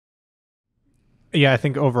Yeah, I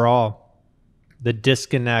think overall, the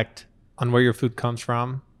disconnect on where your food comes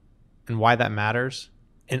from and why that matters,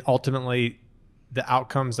 and ultimately the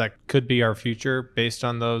outcomes that could be our future based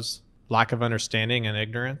on those lack of understanding and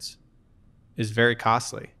ignorance is very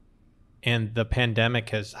costly. And the pandemic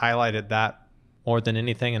has highlighted that more than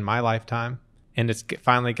anything in my lifetime. And it's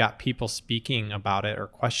finally got people speaking about it or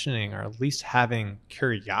questioning or at least having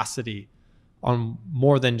curiosity on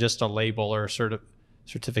more than just a label or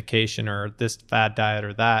certification or this fad diet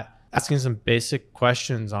or that. Asking some basic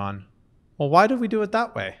questions on, well, why do we do it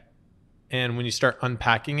that way? And when you start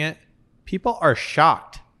unpacking it, people are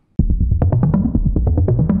shocked.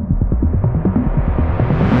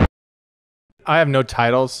 I have no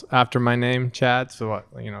titles after my name, Chad. So,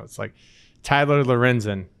 it's like Tyler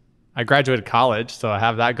Lorenzen. I graduated college, so I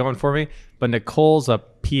have that going for me. But Nicole's a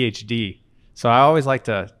PhD. So I always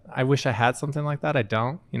I wish I had something like that. I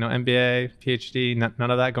don't, MBA, PhD,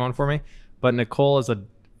 none of that going for me. But Nicole is a,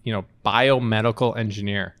 biomedical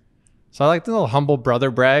engineer. So I like the little humble brother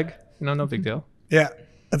brag, no big deal. Yeah.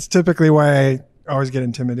 That's typically why I always get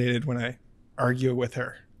intimidated when I argue with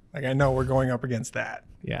her. Like, I know we're going up against that.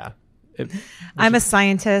 Yeah. I'm a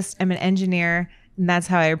scientist. I'm an engineer. And that's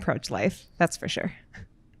how I approach life. That's for sure.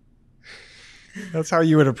 That's how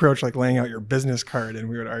you would approach like laying out your business card and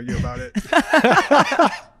we would argue about it.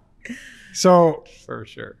 So for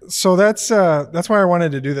sure. So that's why I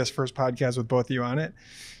wanted to do this first podcast with both of you on it.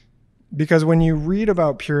 Because when you read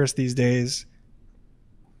about purists these days,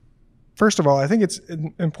 first of all, I think it's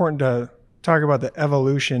important to talk about the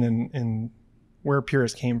evolution and where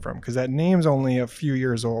purists came from, because that name's only a few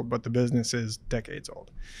years old, but the business is decades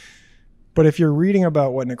old. But if you're reading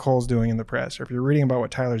about what Nicole's doing in the press, or if you're reading about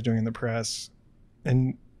what Tyler's doing in the press,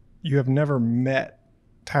 and you have never met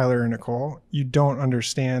Tyler and Nicole, you don't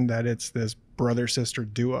understand that it's this brother-sister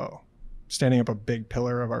duo standing up a big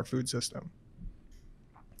pillar of our food system.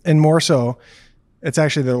 And more so, it's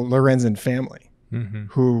actually the Lorenzen family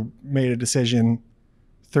who made a decision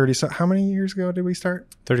how many years ago did we start?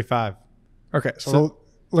 35. Okay, so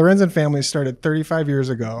Lorenzen family started 35 years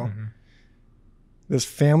ago. Mm-hmm. This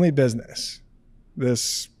family business,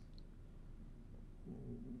 this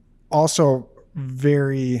also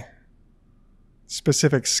very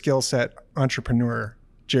specific skill set entrepreneur,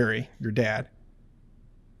 Jerry, your dad.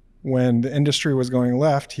 When the industry was going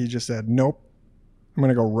left, he just said, nope, I'm going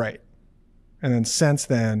to go right. And then since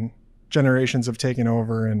then, generations have taken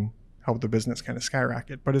over and helped the business kind of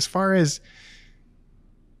skyrocket. But as far as,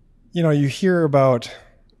 you hear about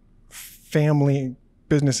family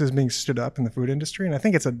businesses being stood up in the food industry, and I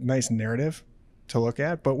think it's a nice narrative to look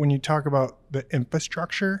at. But when you talk about the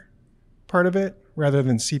infrastructure part of it, rather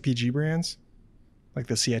than CPG brands, like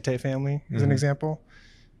the Siete family as an example,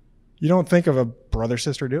 you don't think of a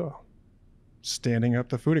brother-sister duo standing up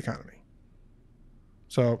the food economy.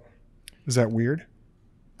 So is that weird?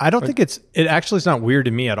 I don't think it actually is not weird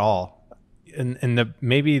to me at all. And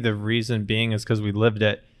maybe the reason being is because we lived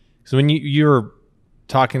it. So when you were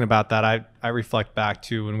talking about that, I reflect back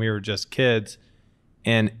to when we were just kids,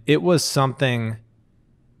 and it was something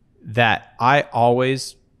that I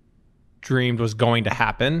always dreamed was going to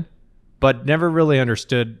happen, but never really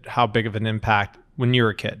understood how big of an impact when you were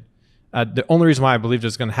a kid. The only reason why I believed it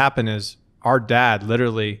was going to happen is our dad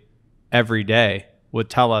literally every day would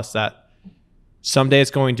tell us that someday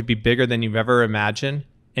it's going to be bigger than you've ever imagined.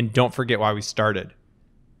 And don't forget why we started.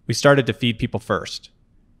 We started to feed people first.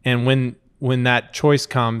 And when that choice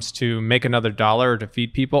comes to make another dollar or to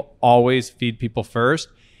feed people, always feed people first.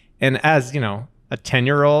 And as, a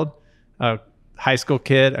 10-year-old, a high school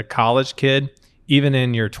kid, a college kid, even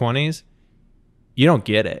in your 20s, you don't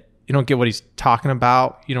get it. You don't get what he's talking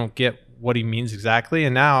about. You don't get what he means exactly.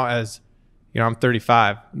 And now as, I'm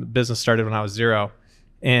 35, the business started when I was 0,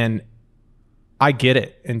 and I get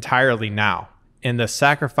it entirely now. And the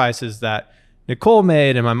sacrifices that Nicole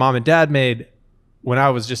made and my mom and dad made when I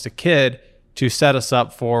was just a kid to set us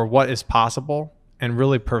up for what is possible and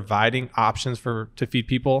really providing options to feed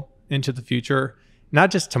people into the future,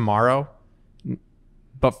 not just tomorrow,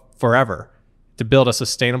 but forever, to build a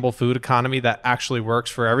sustainable food economy that actually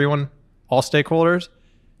works for everyone, all stakeholders.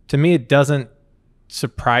 To me, it doesn't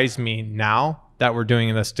surprise me now that we're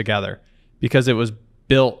doing this together, because it was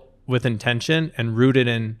built with intention and rooted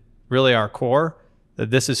in really our core,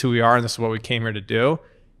 that this is who we are and this is what we came here to do.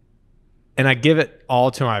 And I give it all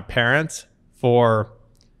to my parents for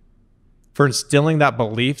instilling that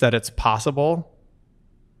belief that it's possible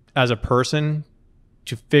as a person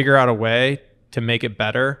to figure out a way to make it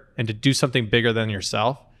better and to do something bigger than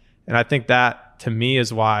yourself. And I think that, to me,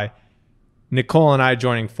 is why Nicole and I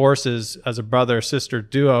joining forces as a brother-sister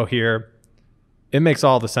duo here it makes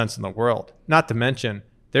all the sense in the world. Not to mention,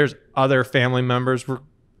 there's other family members.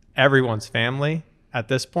 Everyone's family at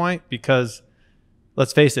this point, because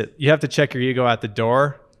let's face it, you have to check your ego at the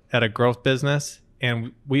door at a growth business,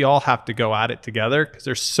 and we all have to go at it together because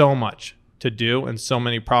there's so much to do and so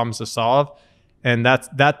many problems to solve. And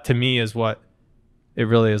that to me is what it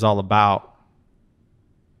really is all about.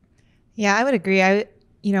 Yeah, I would agree.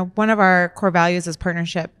 One of our core values is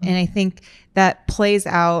partnership. And I think that plays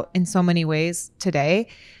out in so many ways today,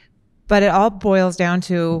 but it all boils down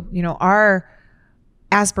to, our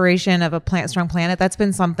aspiration of a plant strong planet. That's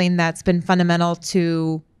been something that's been fundamental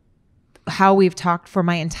to how we've talked for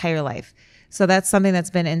my entire life. So that's something that's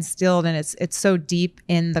been instilled, and it's so deep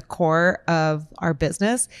in the core of our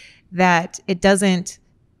business that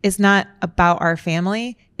it's not about our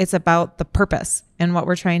family. It's about the purpose and what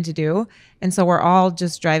we're trying to do. And so we're all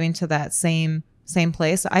just driving to that same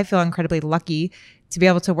place. So I feel incredibly lucky to be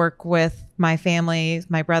able to work with my family.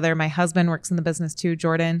 My brother, my husband works in the business too.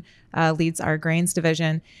 Jordan leads our grains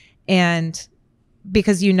division. And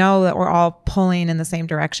because that we're all pulling in the same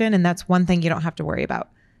direction. And that's one thing you don't have to worry about,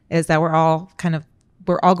 is that we're all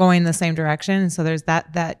going in the same direction. And so there's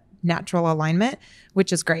that natural alignment,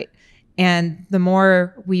 which is great. And the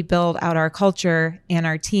more we build out our culture and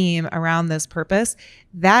our team around this purpose,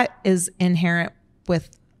 that is inherent with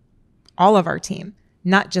all of our team,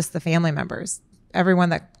 not just the family members. Everyone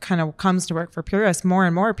that kind of comes to work for Purus, more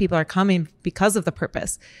and more people are coming because of the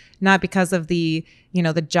purpose, not because of the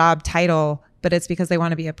job title, but it's because they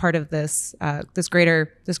want to be a part of this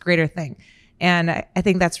greater thing. And I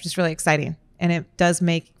think that's just really exciting. And it does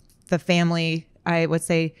make the family, I would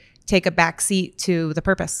say, take a back seat to the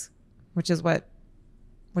purpose, which is what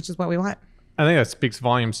we want. I think that speaks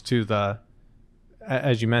volumes to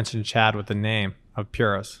as you mentioned, Chad, with the name of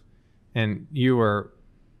Purus. And you were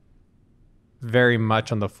very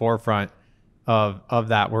much on the forefront of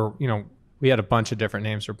that, where, we had a bunch of different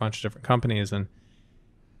names for a bunch of different companies. And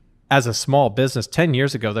as a small business, 10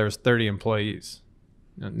 years ago, there was 30 employees.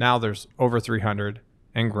 Now there's over 300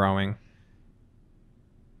 and growing.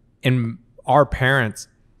 And our parents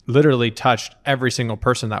literally touched every single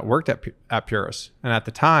person that worked at Purus. And at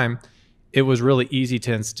the time, it was really easy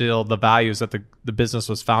to instill the values that the business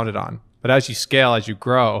was founded on. But as you scale, as you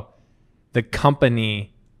grow, the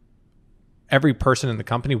company, every person in the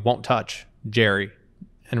company won't touch Jerry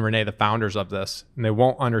and Renee, the founders of this. And they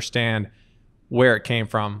won't understand where it came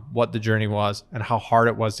from, what the journey was, and how hard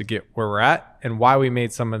it was to get where we're at, and why we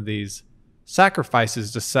made some of these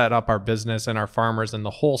sacrifices to set up our business and our farmers and the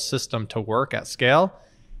whole system to work at scale.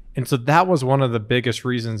 And so that was one of the biggest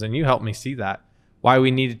reasons, and you helped me see that, why we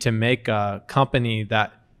needed to make a company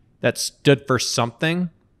that stood for something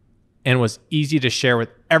and was easy to share with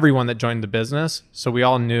everyone that joined the business, so we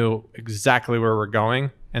all knew exactly where we're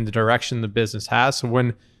going and the direction the business has. So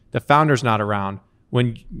when the founder's not around,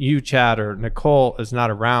 when you, Chad, or Nicole is not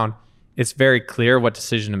around, it's very clear what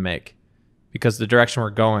decision to make, because the direction we're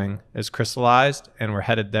going is crystallized and we're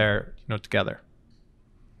headed there, together.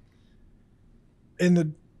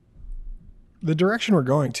 In the direction we're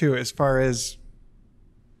going too, as far as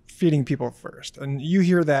feeding people first. And you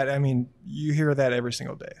hear that every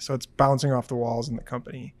single day. So it's bouncing off the walls in the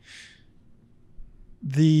company.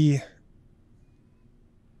 The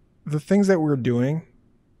things that we're doing,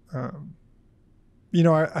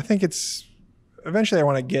 I think it's eventually I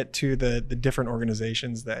want to get to the different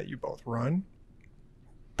organizations that you both run.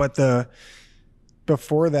 But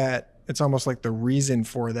before that, it's almost like the reason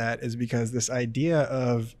for that is because this idea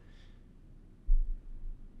of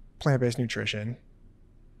plant-based nutrition,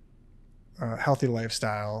 healthy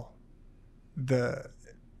lifestyle, the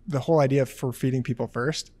whole idea for feeding people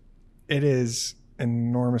first, it is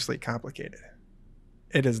enormously complicated.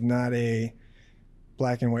 It is not a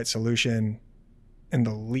black and white solution in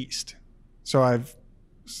the least. So I've,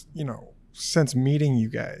 since meeting you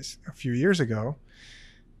guys a few years ago,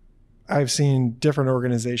 I've seen different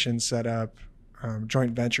organizations set up,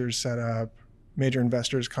 joint ventures set up, major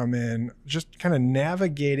investors come in, just kind of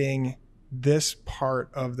navigating this part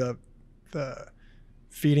of the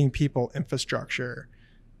feeding people infrastructure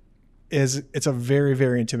it's a very,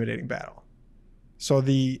 very intimidating battle. So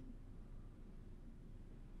I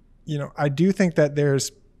do think that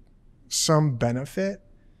there's some benefit.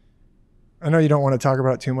 I know you don't want to talk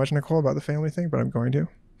about it too much, Nicole, about the family thing, but I'm going to.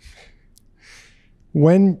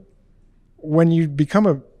 When you become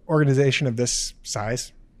an organization of this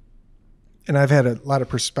size, and I've had a lot of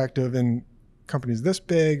perspective in companies this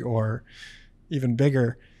big or even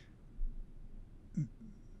bigger,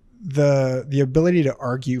 the ability to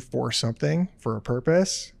argue for something, for a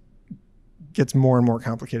purpose, gets more and more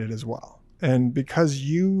complicated as well. And because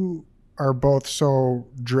you are both so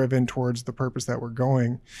driven towards the purpose that we're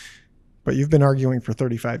going, but you've been arguing for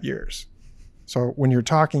 35 years. So when you're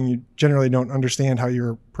talking, you generally don't understand how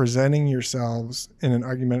you're presenting yourselves in an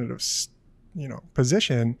argumentative,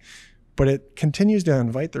 position, but it continues to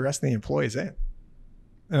invite the rest of the employees in.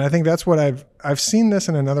 And I think that's what I've seen this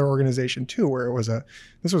in another organization too, where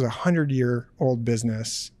this was a 100-year-old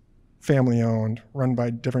business, family owned, run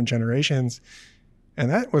by different generations. And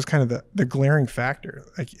that was kind of the glaring factor.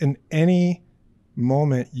 Like in any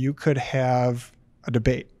moment, you could have a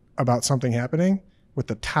debate about something happening with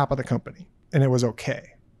the top of the company, and it was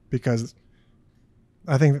okay, because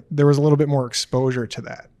I think there was a little bit more exposure to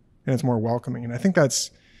that, and it's more welcoming. And I think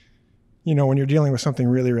that's, when you're dealing with something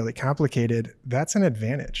really, really complicated, that's an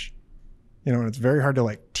advantage. And it's very hard to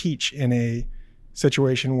like teach in a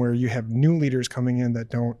situation where you have new leaders coming in that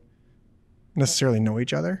don't necessarily know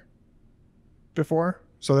each other before.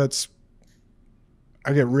 So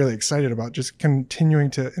I get really excited about just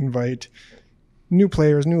continuing to invite new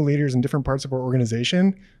players, new leaders in different parts of our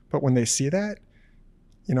organization. But when they see that,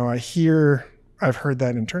 I've heard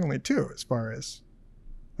that internally too, as far as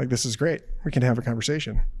like, this is great. We can have a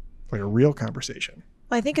conversation, like a real conversation.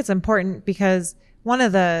 Well, I think it's important because one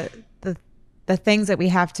of the things that we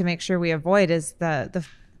have to make sure we avoid is the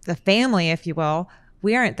family, if you will.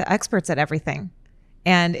 We aren't the experts at everything.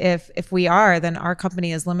 And if we are, then our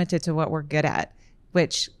company is limited to what we're good at,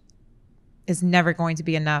 which is never going to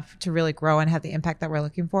be enough to really grow and have the impact that we're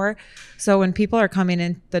looking for. So when people are coming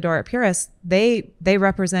in the door at Purist, they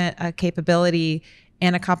represent a capability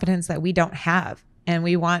and a competence that we don't have. And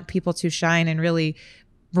we want people to shine and really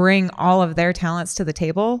bring all of their talents to the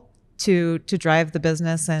table to drive the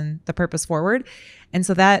business and the purpose forward. And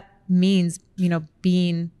so that means,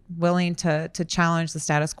 being willing to challenge the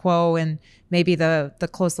status quo and maybe the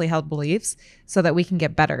closely held beliefs so that we can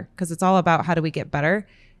get better, because it's all about how do we get better.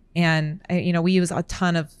 And, we use a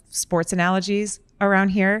ton of sports analogies around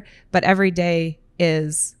here, but every day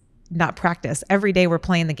is not practice. Every day we're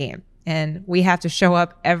playing the game, and we have to show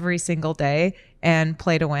up every single day and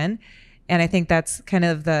play to win. And I think that's kind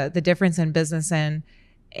of the difference in business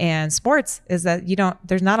and sports, is that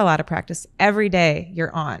there's not a lot of practice. Every day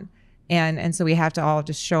you're on. And so we have to all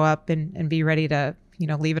just show up and be ready to,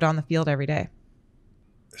 leave it on the field every day.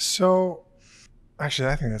 So actually,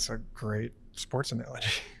 I think that's a great sports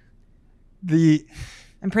analogy.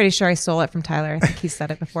 I'm pretty sure I stole it from Tyler. I think he said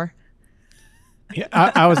it before. Yeah,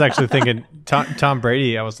 I was actually thinking Tom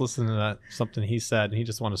Brady. I was listening to something he said. He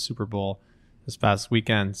just won a Super Bowl this past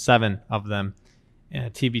weekend, 7 of them.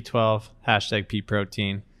 TB12, hashtag pea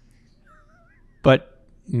protein. But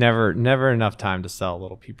never enough time to sell a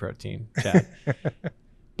little pea protein, Chad.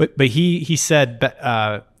 but he said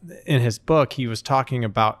in his book, he was talking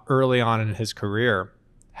about early on in his career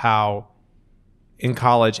how in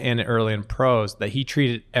college and early in pros that he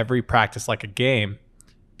treated every practice like a game,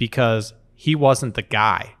 because he wasn't the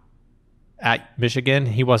guy at Michigan.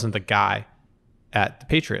 He wasn't the guy at the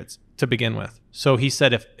Patriots to begin with. So he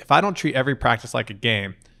said, if I don't treat every practice like a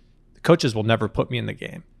game, the coaches will never put me in the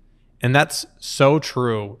game. And that's so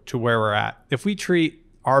true to where we're at. If we treat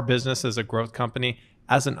our business as a growth company,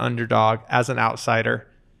 as an underdog, as an outsider,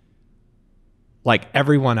 like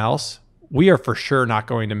everyone else, we are for sure not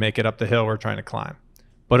going to make it up the hill we're trying to climb.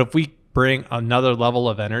 But if we bring another level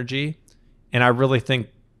of energy, and I really think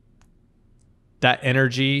that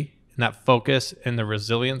energy and that focus and the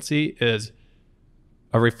resiliency is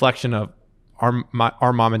a reflection of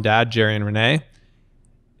our mom and dad, Jerry and Renee.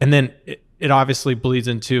 And then it obviously bleeds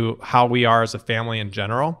into how we are as a family in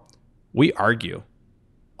general. We argue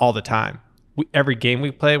all the time. Every game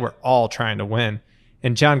we play, we're all trying to win.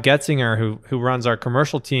 And John Getzinger, who runs our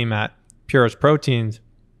commercial team at Purist Proteins,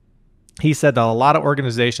 he said that a lot of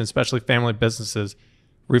organizations, especially family businesses,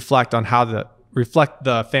 reflect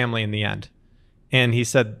the family in the end. And he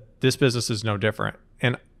said this business is no different.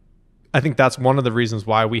 And I think that's one of the reasons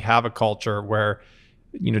why we have a culture where,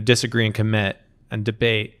 disagree and commit and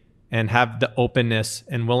debate and have the openness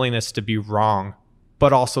and willingness to be wrong,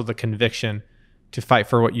 but also the conviction to fight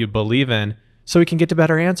for what you believe in so we can get to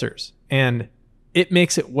better answers. And it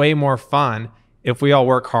makes it way more fun if we all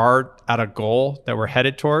work hard at a goal that we're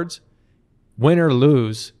headed towards. Win or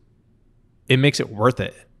lose, it makes it worth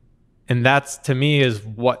it. And that's, to me, is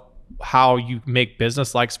how you make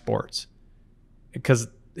business like sports, because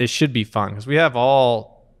it should be fun, because we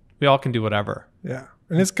all can do whatever. Yeah.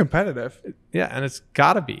 And it's competitive. Yeah. And it's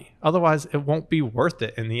gotta be, otherwise it won't be worth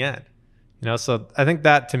it in the end. So I think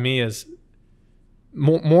that to me is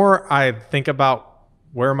more I think about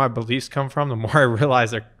where my beliefs come from, the more I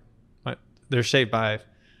realize they're shaped by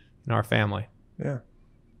our family. Yeah.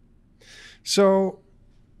 So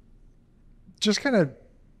just kind of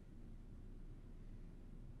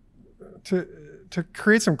to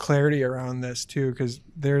create some clarity around this too, because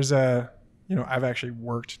there's I've actually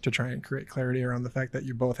worked to try and create clarity around the fact that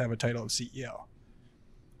you both have a title of CEO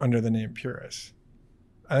under the name Purus.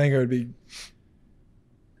 I think it would be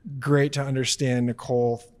great to understand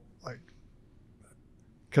Nicole,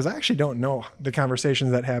 because I actually don't know the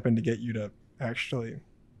conversations that happened to get you to actually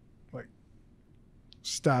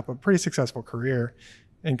stop a pretty successful career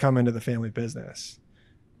and come into the family business.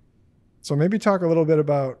 So maybe talk a little bit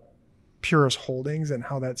about Purus Holdings and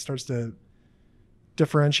how that starts to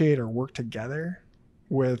differentiate or work together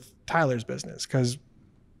with Tyler's business, because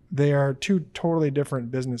they are two totally different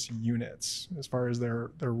business units as far as their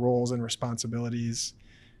roles and responsibilities,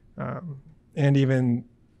 and even,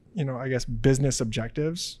 I guess, business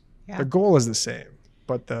objectives. Yeah. The goal is the same,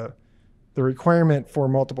 but the requirement for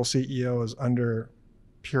multiple CEOs under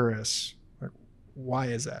Purus, why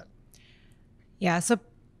is that? Yeah, so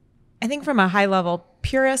I think from a high level,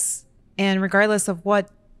 Purus, and regardless of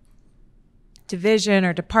what division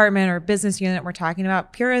or department or business unit we're talking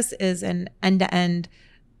about, Purus is an end-to-end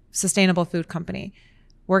sustainable food company,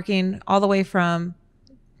 working all the way from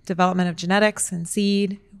development of genetics and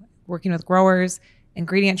seed, working with growers,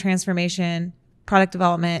 ingredient transformation, product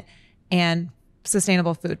development, and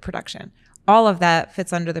sustainable food production. All of that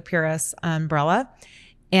fits under the Purus umbrella.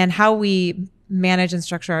 And how we manage and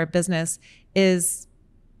structure our business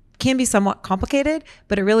can be somewhat complicated,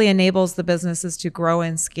 but it really enables the businesses to grow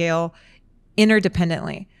and scale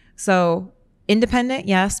interdependently. So independent,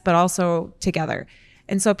 yes, but also together.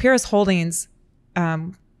 And so Purus Holdings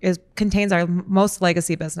contains our most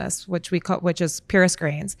legacy business, which is Purus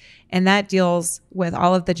Grains, and that deals with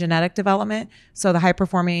all of the genetic development. So the high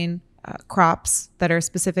performing crops that are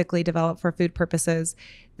specifically developed for food purposes,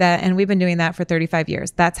 and we've been doing that for 35 years.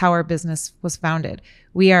 That's how our business was founded.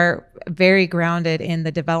 We are very grounded in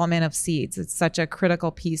the development of seeds. It's such a critical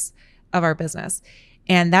piece of our business.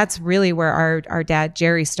 And that's really where our dad,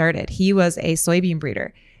 Jerry, started. He was a soybean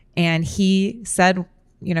breeder, and he said,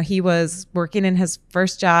 he was working in his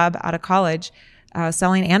first job out of college,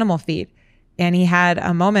 selling animal feed. And he had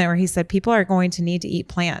a moment where he said, people are going to need to eat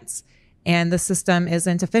plants, and the system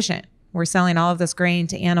isn't efficient. We're selling all of this grain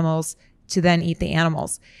to animals to then eat the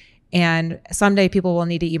animals. And someday people will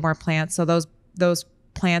need to eat more plants. So those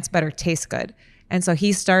plants better taste good. And so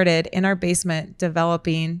he started in our basement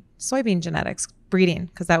developing soybean genetics, breeding,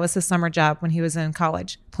 because that was his summer job when he was in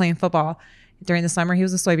college playing football. During the summer, he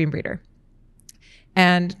was a soybean breeder.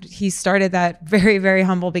 And he started that very, very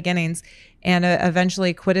humble beginnings, and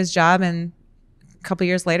eventually quit his job. And a couple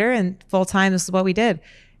years later, and full time, this is what we did.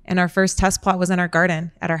 And our first test plot was in our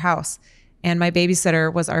garden at our house. And my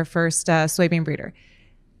babysitter was our first soybean breeder.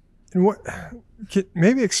 And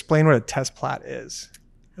maybe explain what a test plot is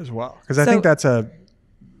as well, because I think that's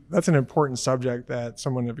an important subject that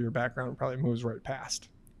someone of your background probably moves right past.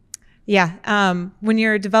 Yeah. When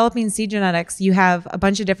you're developing seed genetics, you have a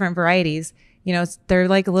bunch of different varieties. They're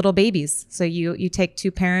like little babies. So you take two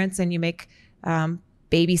parents and you make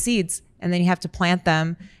baby seeds, and then you have to plant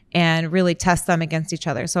them and really test them against each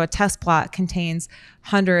other. So a test plot contains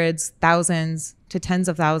hundreds, thousands to tens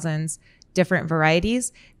of thousands different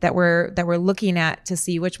varieties that we're looking at to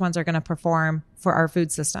see which ones are going to perform for our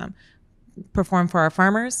food system, perform for our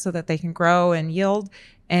farmers so that they can grow and yield,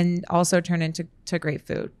 and also turn into great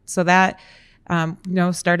food. So that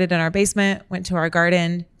started in our basement, went to our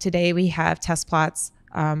garden. Today we have test plots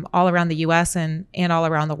all around the US and all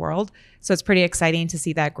around the world. So it's pretty exciting to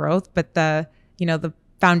see that growth, but the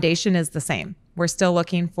foundation is the same. We're still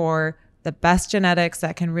looking for the best genetics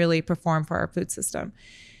that can really perform for our food system.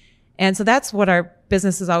 And so that's what our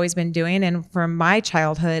business has always been doing. And from my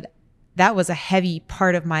childhood, that was a heavy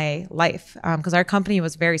part of my life, because our company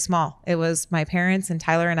was very small. It was my parents and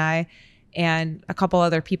Tyler and I and a couple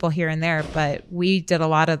other people here and there, but we did a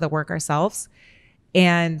lot of the work ourselves.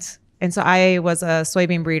 And so I was a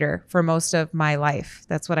soybean breeder for most of my life.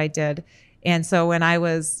 That's what I did. And so when I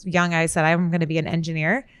was young, I said, I'm going to be an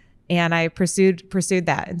engineer, and I pursued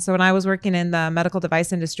that. And so when I was working in the medical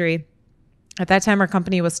device industry, at that time, our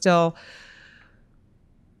company was still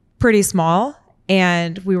pretty small,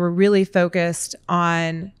 and we were really focused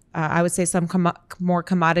on, I would say, some more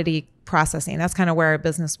commodity processing. That's kind of where our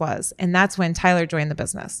business was. And that's when Tyler joined the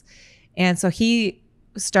business. And so he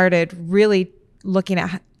started really looking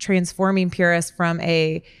at transforming Purus from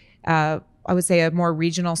I would say a more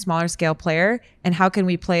regional, smaller scale player, and how can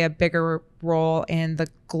we play a bigger role in the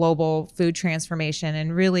global food transformation,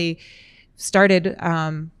 and really started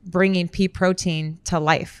bringing pea protein to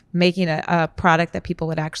life, making a product that people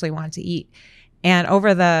would actually want to eat. And over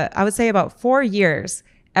I would say about 4 years,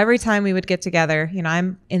 every time we would get together, you know,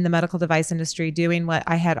 I'm in the medical device industry doing what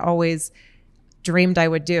I had always dreamed I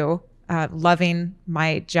would do, loving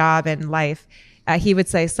my job and life. He would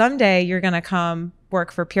say, someday you're going to come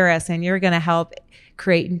work for Purus and you're going to help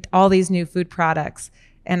create all these new food products.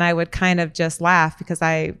 And I would kind of just laugh because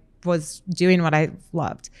I was doing what I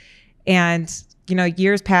loved. And, you know,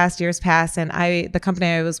 years passed, and the company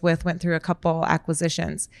I was with went through a couple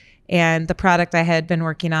acquisitions, and the product I had been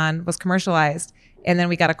working on was commercialized, and then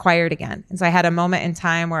we got acquired again. And so I had a moment in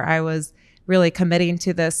time where I was really committing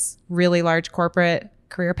to this really large corporate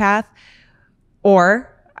career path,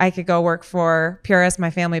 or I could go work for Purus, my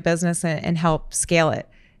family business, and help scale it.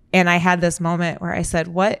 And I had this moment where I said,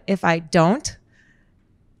 what if I don't?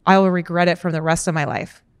 I will regret it for the rest of my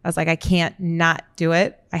life. I was like, I can't not do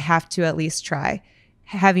it. I have to at least try,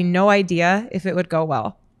 having no idea if it would go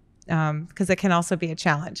well, because it can also be a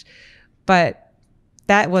challenge. But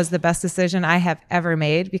that was the best decision I have ever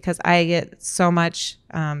made, because I get so much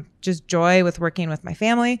just joy with working with my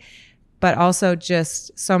family, but also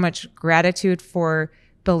just so much gratitude for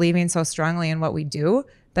believing so strongly in what we do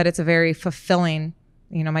that it's a very fulfilling,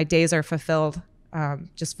 you know, my days are fulfilled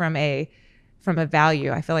just from a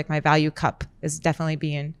value. I feel like my value cup is definitely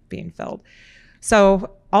being filled.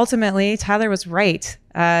 So ultimately, Tyler was right.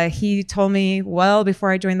 He told me well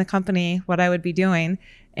before I joined the company what I would be doing.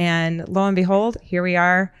 And lo and behold, here we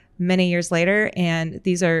are many years later. And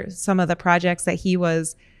these are some of the projects that he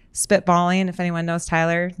was spitballing. If anyone knows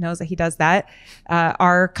Tyler, knows that he does that,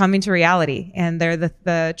 are coming to reality. And they're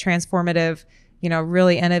the transformative, you know,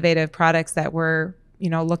 really innovative products that we're, you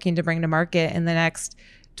know, looking to bring to market in the next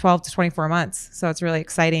 12 to 24 months. So it's really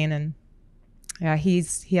exciting. And yeah, he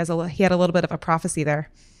had a little bit of a prophecy there.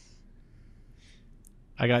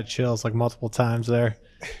 I got chills like multiple times there.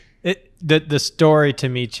 The story to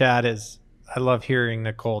me, Chad, is I love hearing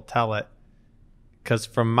Nicole tell it, because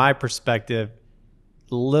from my perspective,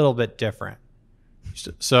 a little bit different.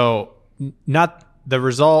 So not the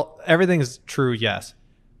result, everything is true, yes.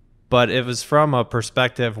 But it was from a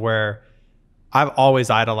perspective where I've always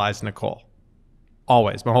idolized Nicole.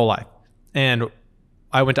 Always, my whole life. And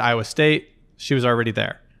I went to Iowa State. She was already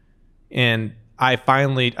there. And I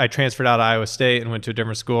transferred out of Iowa State and went to a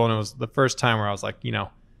different school. And it was the first time where I was like, you know,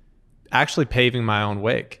 actually paving my own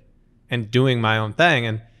wake and doing my own thing.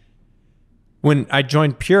 And when I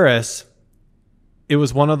joined Purus, it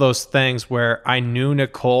was one of those things where I knew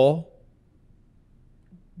Nicole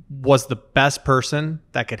was the best person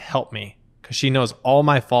that could help me, because she knows all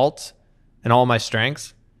my faults and all my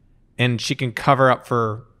strengths. And she can cover up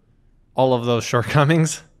for all of those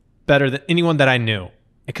shortcomings better than anyone that I knew,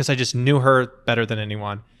 because I just knew her better than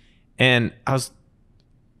anyone. And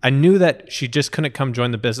I knew that she just couldn't come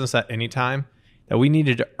join the business at any time, that we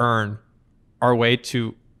needed to earn our way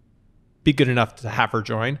to be good enough to have her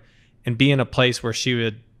join and be in a place where she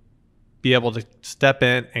would be able to step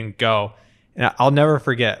in and go. And I'll never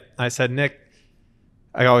forget, I said, Nick,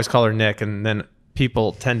 I always call her Nick, and then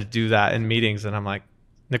people tend to do that in meetings, and I'm like,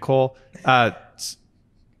 Nicole, I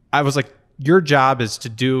was like, your job is to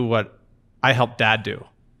do what I helped Dad do.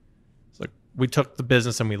 It's like, we took the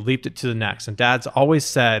business and we leaped it to the next. And Dad's always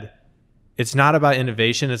said, it's not about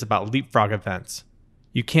innovation, it's about leapfrog events.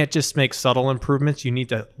 You can't just make subtle improvements. You need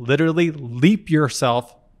to literally leap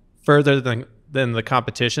yourself further than the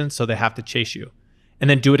competition, so they have to chase you. And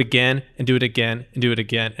then do it again and do it again and do it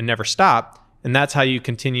again and never stop. And that's how you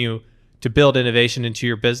continue to build innovation into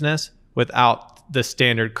your business without the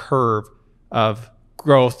standard curve of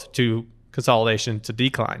growth to consolidation to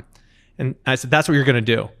decline. And I said, that's what you're going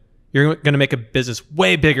to do. You're going to make a business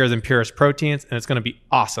way bigger than Purus Proteins, and it's going to be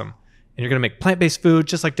awesome. And you're going to make plant-based food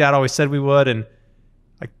just like Dad always said we would. And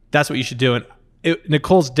like, that's what you should do. And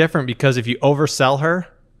Nicole's different, because if you oversell her,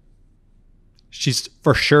 she's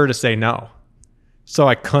for sure to say no. So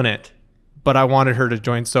I couldn't, but I wanted her to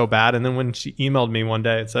join so bad. And then when she emailed me one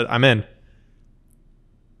day and said, I'm in,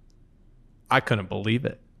 I couldn't believe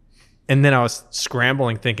it. And then I was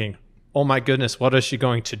scrambling thinking, oh my goodness, what is she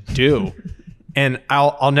going to do? And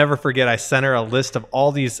I'll never forget, I sent her a list of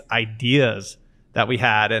all these ideas that we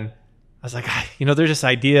had. And I was like, you know, they're just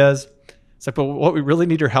ideas. It's like, but what we really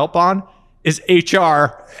need her help on is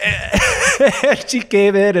HR. And she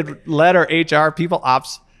came in and led our HR people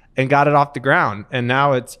ops and got it off the ground. And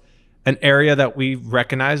now it's an area that we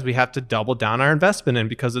recognize we have to double down our investment in,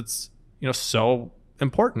 because it's, you know, so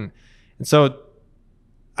important. And so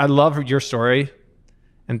I love your story,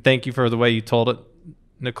 and thank you for the way you told it,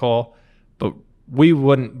 Nicole. But we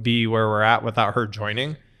wouldn't be where we're at without her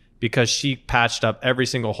joining, because she patched up every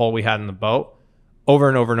single hole we had in the boat over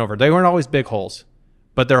and over and over. They weren't always big holes,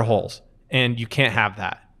 but they're holes. And you can't have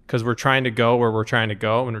that, because we're trying to go where we're trying to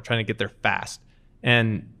go and we're trying to get there fast.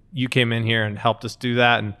 And you came in here and helped us do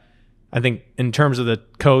that. And I think in terms of the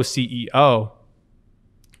co-CEO,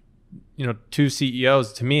 you know, 2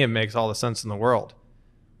 CEOs, to me, it makes all the sense in the world.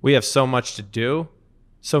 We have so much to do,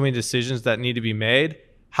 so many decisions that need to be made.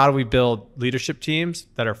 How do we build leadership teams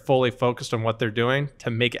that are fully focused on what they're doing to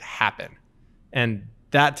make it happen? And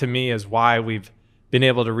that to me is why we've been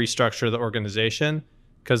able to restructure the organization,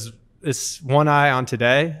 because it's one eye on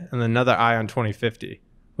today and another eye on 2050.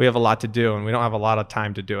 We have a lot to do and we don't have a lot of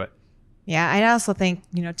time to do it. Yeah, I also think,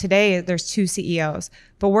 you know, today there's 2 CEOs,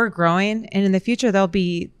 but we're growing, and in the future there'll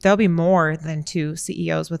be more than 2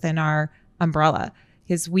 CEOs within our umbrella,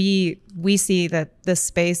 because we see that this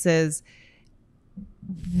space is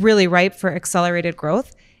really ripe for accelerated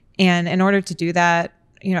growth. And in order to do that,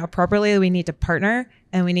 you know, appropriately, we need to partner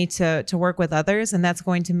and we need to work with others, and that's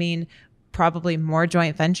going to mean probably more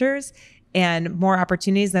joint ventures and more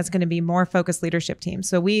opportunities. That's going to be more focused leadership teams.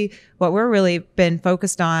 So what we're really been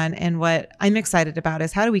focused on, and what I'm excited about,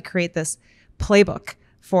 is how do we create this playbook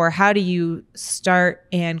for how do you start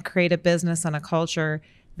and create a business and a culture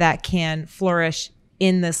that can flourish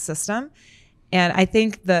in this system. And I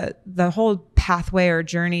think the whole pathway or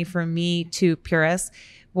journey for me to Purus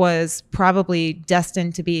was probably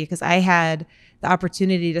destined to be, because I had the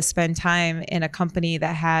opportunity to spend time in a company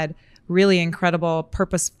that had really incredible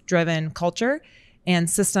purpose-driven culture and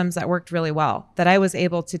systems that worked really well, that I was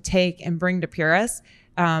able to take and bring to Purus,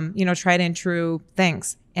 you know, tried and true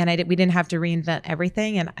things. And we didn't have to reinvent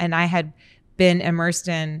everything. And I had been immersed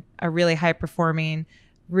in a really high-performing,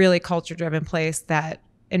 really culture-driven place that,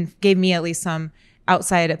 and gave me at least some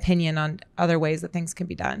outside opinion on other ways that things can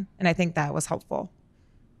be done. And I think that was helpful.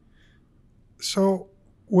 So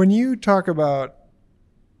when you talk about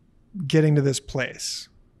getting to this place,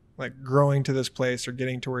 like growing to this place or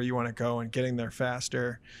getting to where you want to go and getting there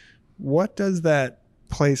faster, what does that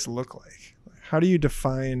place look like? How do you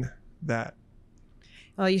define that?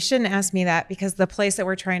 Well, you shouldn't ask me that, because the place that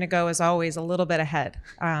we're trying to go is always a little bit ahead,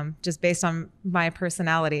 just based on my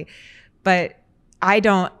personality. But I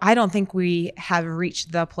don't think we have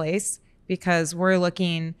reached the place, because we're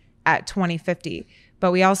looking at 2050.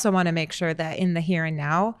 But we also want to make sure that in the here and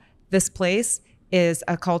now, this place is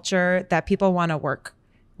a culture that people want to work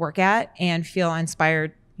at and feel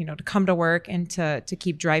inspired, you know, to come to work and to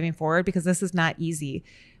keep driving forward, because this is not easy.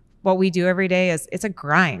 What we do every day it's a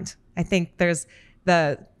grind. I think if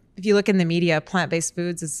you look in the media, plant-based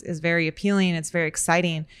foods is very appealing. It's very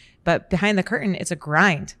exciting, but behind the curtain, it's a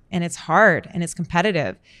grind, and it's hard, and it's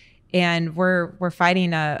competitive. And we're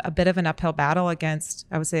fighting a bit of an uphill battle against,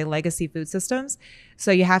 I would say, legacy food systems. So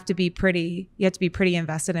you have to be pretty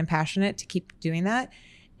invested and passionate to keep doing that.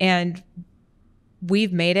 And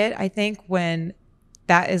we've made it, I think, when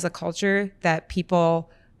that is a culture that people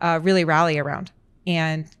really rally around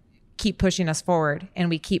and keep pushing us forward, and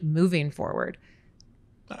we keep moving forward.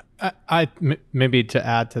 Maybe to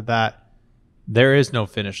add to that, there is no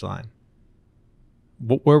finish line.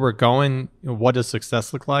 Where we're going, what does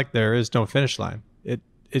success look like? There is no finish line.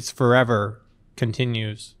 It's forever,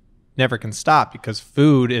 continues, never can stop, because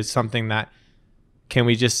food is something that, can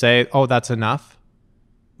we just say, oh, that's enough?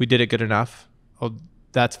 We did it good enough. Oh,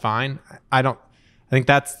 that's fine. I think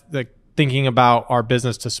that's the thinking about our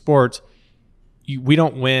business to sports. We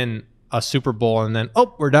don't win a Super Bowl and then,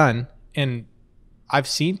 oh, we're done. And I've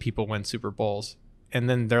seen people win Super Bowls and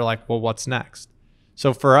then they're like, well, what's next?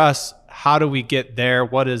 So for us, how do we get there?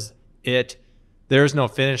 What is it? There's no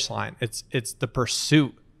finish line. It's the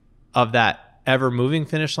pursuit of that ever moving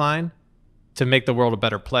finish line to make the world a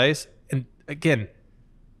better place. And again,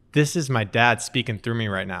 this is my dad speaking through me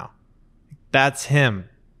right now. That's him.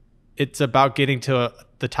 It's about getting to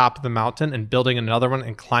the top of the mountain and building another one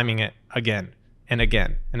and climbing it again and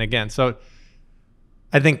again and again. So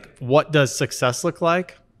I think, what does success look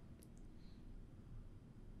like?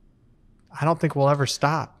 I don't think we'll ever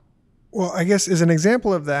stop. Well, I guess as an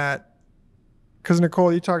example of that, because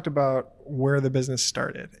Nicole, you talked about where the business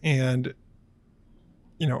started and,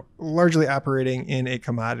 you know, largely operating in a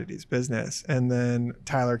commodities business. And then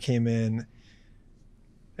Tyler came in,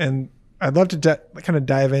 and I'd love to kind of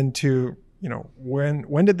dive into, you know,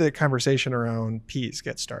 when did the conversation around peas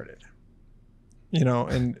get started? You know,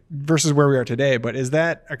 and versus where we are today. But is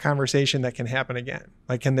that a conversation that can happen again?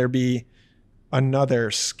 Like, can there be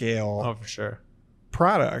another scale Oh, for sure.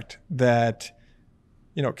 product that,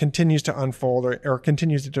 you know, continues to unfold or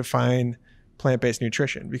continues to define plant-based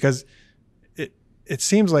nutrition? Because it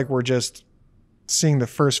seems like we're just seeing the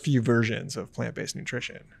first few versions of plant-based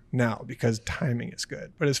nutrition now because timing is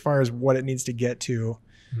good. But as far as what it needs to get to,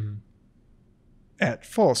 at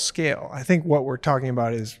full scale. I think what we're talking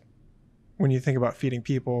about is when you think about feeding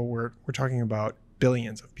people, we're talking about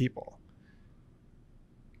billions of people.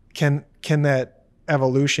 Can that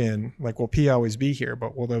evolution, like, will pea always be here,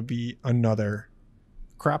 but will there be another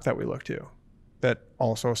crop that we look to that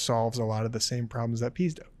also solves a lot of the same problems that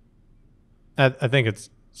peas do? I think it's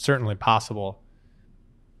certainly possible.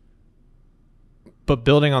 But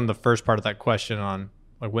building on the first part of that question on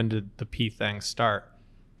like when did the pea thing start,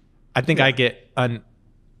 I think I get an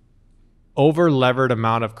over-levered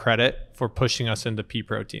amount of credit for pushing us into pea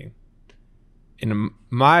protein. And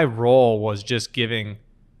my role was just giving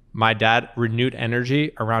my dad renewed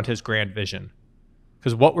energy around his grand vision.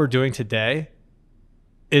 Because what we're doing today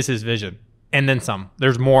is his vision. And then some.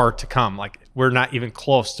 There's more to come. Like, we're not even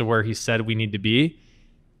close to where he said we need to be.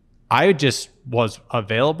 I just was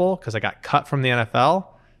available because I got cut from the NFL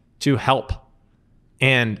to help.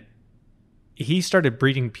 And he started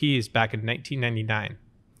breeding peas back in 1999.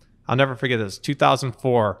 I'll never forget this.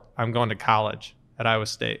 2004, I'm going to college at Iowa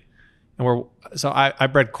State. And I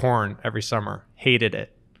bred corn every summer. Hated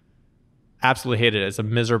it. Absolutely hated it. It's a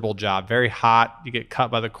miserable job. Very hot. You get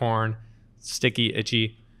cut by the corn. Sticky,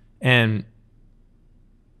 itchy. And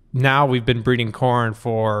now we've been breeding corn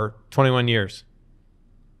for 21 years.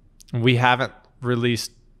 We haven't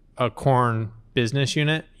released a corn business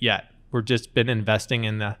unit yet. We've just been investing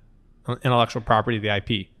in the intellectual property, the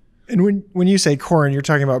IP. And when you say corn, you're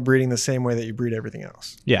talking about breeding the same way that you breed everything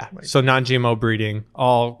else. Yeah. Like, so non-GMO breeding,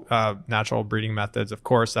 all natural breeding methods. Of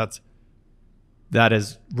course, that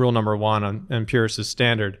is rule number one in Purist's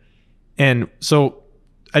standard. And so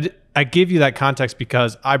I give you that context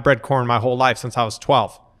because I bred corn my whole life since I was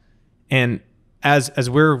 12. And as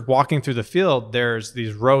we're walking through the field, there's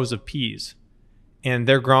these rows of peas, and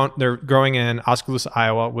they're growing in Oskaloosa,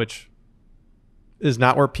 Iowa, which is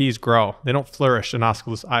not where peas grow. They don't flourish in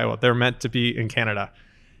Oskaloosa, Iowa. They're meant to be in Canada.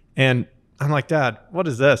 And I'm like, Dad, what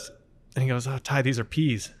is this? And he goes, oh, Ty, these are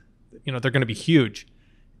peas. They're going to be huge.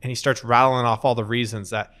 And he starts rattling off all the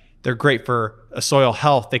reasons that they're great for soil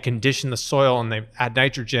health. They condition the soil and they add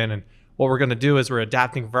nitrogen. And what we're going to do is we're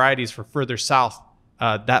adapting varieties for further south.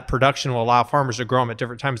 That production will allow farmers to grow them at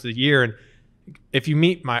different times of the year. And if you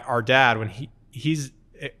meet our dad, when he's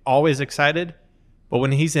always excited, but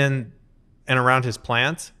when he's in and around his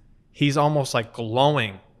plants, he's almost like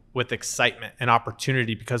glowing with excitement and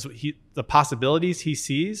opportunity because the possibilities he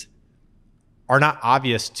sees are not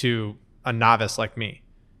obvious to a novice like me.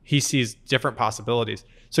 He sees different possibilities.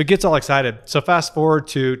 So he gets all excited. So fast forward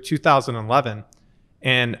to 2011,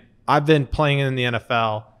 and I've been playing in the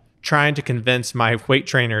NFL trying to convince my weight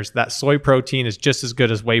trainers that soy protein is just as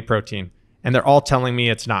good as whey protein. And they're all telling me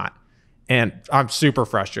it's not. And I'm super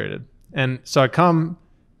frustrated. And so I come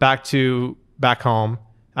back home,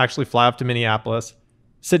 actually fly up to Minneapolis,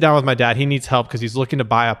 sit down with my dad. He needs help because he's looking to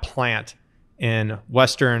buy a plant in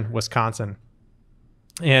western Wisconsin.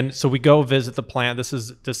 And so we go visit the plant. This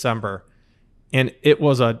is December. And it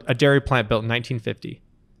was a dairy plant built in 1950.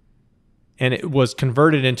 And it was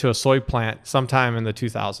converted into a soy plant sometime in the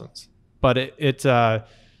 2000s. But it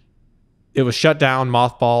was shut down,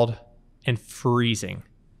 mothballed, and freezing.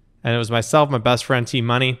 And it was myself, my best friend, T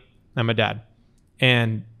Money, and my dad.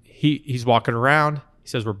 And he's walking around. He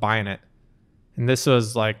says, we're buying it. And this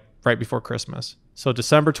was like right before Christmas. So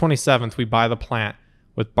December 27th, we buy the plant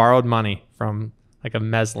with borrowed money from like a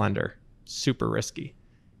mezz lender. Super risky.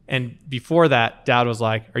 And before that, Dad was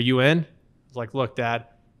like, are you in? I was like, look, Dad,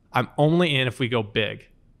 I'm only in if we go big.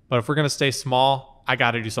 But if we're going to stay small, I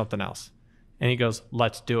got to do something else. And he goes,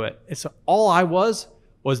 let's do it. And so all I was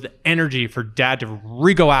the energy for Dad to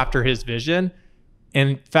re-go after his vision.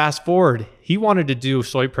 And fast forward, he wanted to do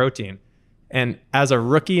soy protein. And as a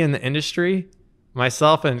rookie in the industry,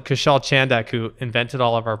 myself and Kushal Chandak, who invented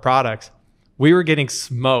all of our products, we were getting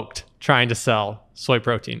smoked trying to sell soy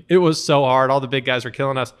protein. It was so hard. All the big guys were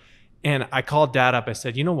killing us. And I called Dad up. I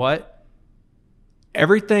said, you know what?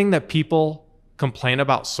 Everything that people complain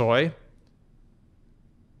about soy,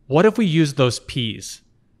 what if we use those peas?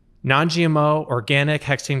 Non-GMO, organic,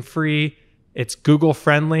 hexane-free, it's Google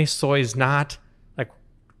friendly, soy is not. Like,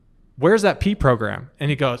 where's that pea program? And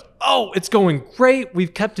he goes, oh, it's going great.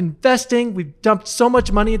 We've kept investing. We've dumped so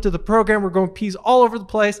much money into the program. We're growing peas all over the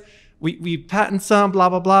place. We patent some, blah,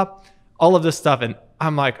 blah, blah, all of this stuff. And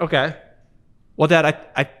I'm like, okay, well, Dad,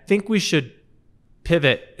 I think we should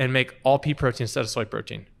pivot and make all pea protein instead of soy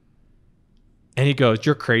protein. And he goes,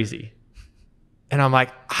 you're crazy. And I'm like,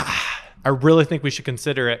 I really think we should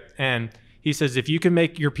consider it. And he says, if you can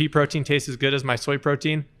make your pea protein taste as good as my soy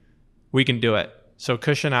protein, we can do it. So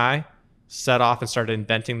Kush and I set off and started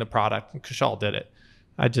inventing the product. And Kushal did it.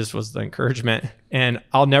 I just was the encouragement. And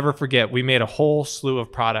I'll never forget, we made a whole slew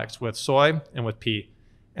of products with soy and with pea,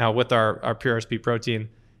 with our pure pea protein.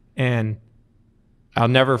 And I'll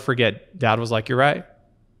never forget, Dad was like, you're right.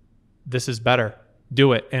 This is better.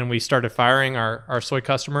 Do it. And we started firing our soy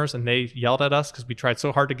customers, and they yelled at us because we tried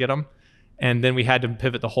so hard to get them. And then we had to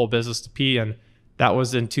pivot the whole business to pea. And that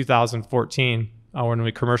was in 2014 when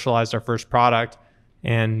we commercialized our first product.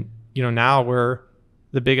 And, now we're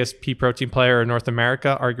the biggest pea protein player in North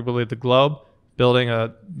America, arguably the globe, building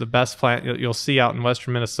the best plant you'll see out in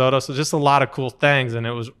Western Minnesota. So just a lot of cool things. And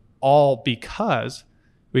it was all because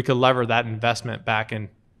we could lever that investment back in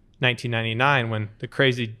 1999 when the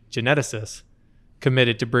crazy geneticists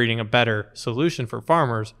committed to breeding a better solution for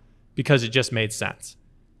farmers because it just made sense.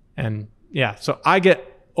 And yeah, so I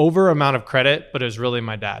get over amount of credit, but it was really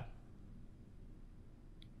my dad.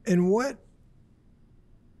 And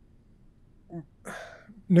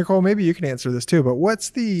Nicole, maybe you can answer this too, but what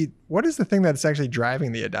is the thing that's actually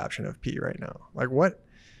driving the adoption of pea right now? Like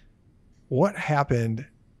what happened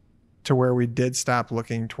to where we did stop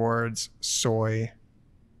looking towards soy?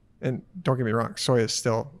 And don't get me wrong, soy is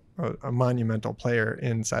still a monumental player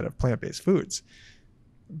inside of plant-based foods.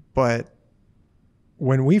 But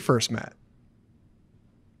when we first met,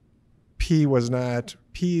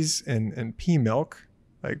 peas and pea milk.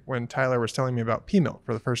 Like when Tyler was telling me about pea milk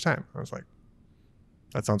for the first time, I was like,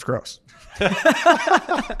 that sounds gross.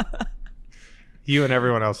 You and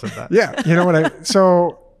everyone else said that. Yeah.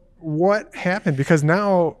 So what happened? Because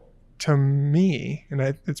now to me, and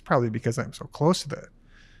it's probably because I'm so close to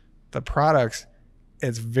the products,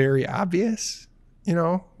 it's very obvious,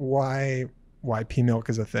 why pea milk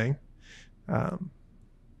is a thing.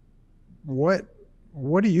 What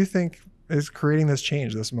do you think is creating this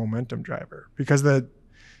change, this momentum driver? Because the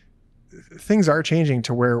things are changing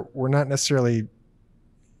to where we're not necessarily,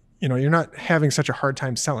 you're not having such a hard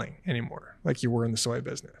time selling anymore like you were in the soy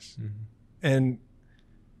business. Mm-hmm. And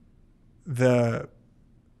the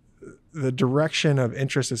direction of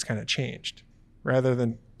interest has kind of changed. Rather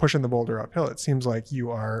than pushing the boulder uphill, it seems like you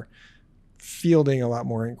are fielding a lot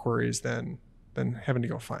more inquiries than having to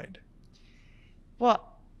go find.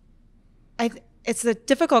 Well, it's a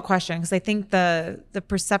difficult question because I think the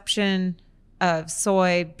perception of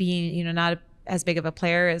soy being, not as big of a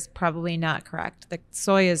player is probably not correct. The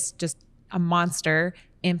soy is just a monster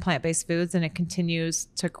in plant-based foods, and it continues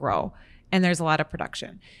to grow, and there's a lot of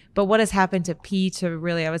production. But what has happened to pea to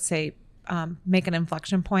really, I would say, make an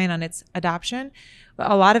inflection point on its adoption?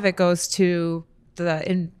 A lot of it goes to the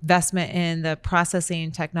investment in the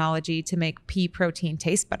processing technology to make pea protein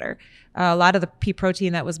taste better. A lot of the pea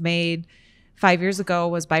protein that was made 5 years ago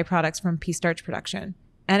was byproducts from pea starch production,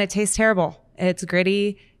 and it tastes terrible. It's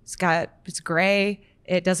gritty. It's gray.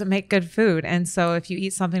 It doesn't make good food. And so if you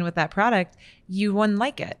eat something with that product, you wouldn't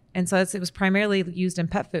like it. And so it was primarily used in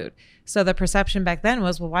pet food. So the perception back then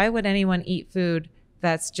was, well, why would anyone eat food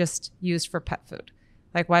that's just used for pet food?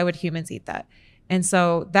 Like, why would humans eat that? And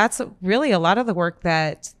so that's really a lot of the work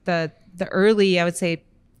that the early, I would say,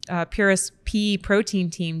 purist pea protein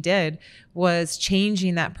team did, was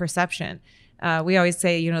changing that perception. We always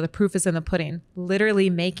say, the proof is in the pudding, literally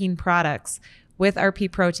making products with our pea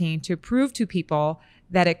protein to prove to people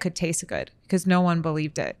that it could taste good, because no one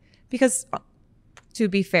believed it. Because to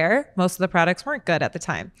be fair, most of the products weren't good at the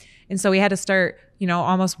time. And so we had to start,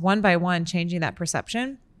 almost one by one changing that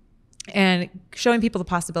perception and showing people the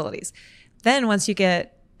possibilities. Then once you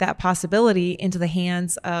get that possibility into the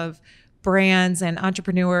hands of brands and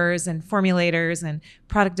entrepreneurs and formulators and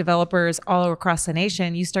product developers all across the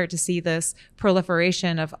nation, you start to see this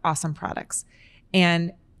proliferation of awesome products.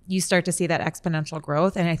 And you start to see that exponential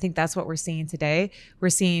growth. And I think that's what we're seeing today. We're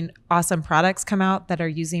seeing awesome products come out that are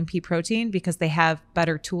using pea protein because they have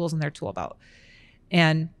better tools in their tool belt.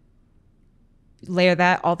 And layer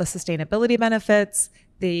that, all the sustainability benefits,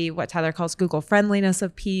 what Tyler calls Google friendliness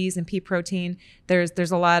of peas and pea protein. There's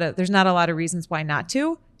not a lot of reasons why not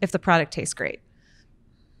to, if the product tastes great.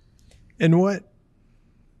 And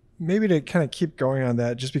maybe to kind of keep going on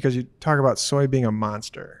that, just because you talk about soy being a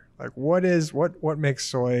monster, like what makes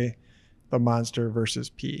soy the monster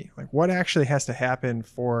versus pea? Like what actually has to happen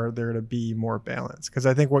for there to be more balance? Because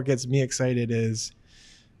I think what gets me excited is,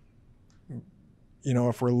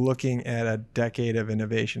 if we're looking at a decade of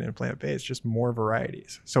innovation in plant-based, just more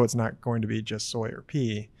varieties. So it's not going to be just soy or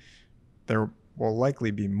pea. There will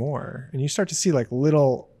likely be more. And you start to see like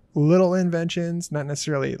little inventions, not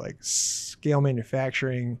necessarily like scale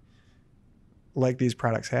manufacturing like these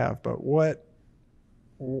products have, but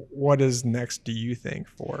what is next, do you think,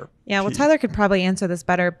 for well, Tyler could probably answer this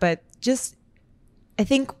better, but I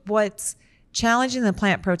think what's challenging the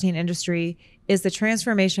plant protein industry is the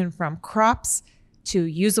transformation from crops to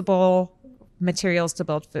usable materials to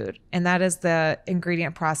build food. And that is the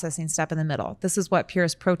ingredient processing step in the middle. This is what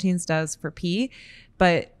Purist Proteins does for pea.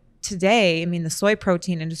 But today, I mean, the soy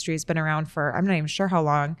protein industry has been around for, I'm not even sure how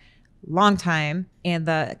long time. And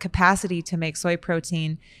the capacity to make soy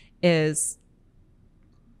protein is,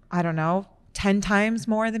 I don't know, 10 times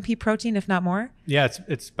more than pea protein, if not more. Yeah,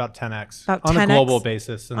 it's about 10x About on 10x a global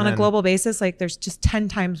basis. And on a global basis, like there's just 10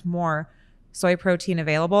 times more soy protein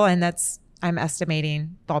available. And that's, I'm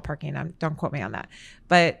estimating, ballparking, don't quote me on that,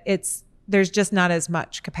 but there's just not as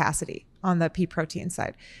much capacity on the pea protein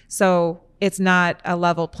side. So it's not a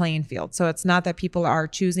level playing field. So it's not that people are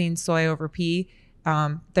choosing soy over pea.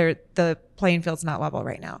 The playing field's not level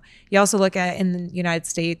right now. You also look at in the United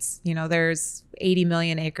States, there's 80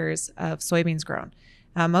 million acres of soybeans grown.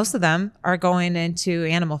 Most of them are going into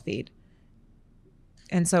animal feed.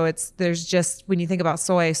 And so there's just, when you think about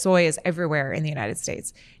soy is everywhere in the United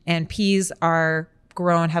States. And peas are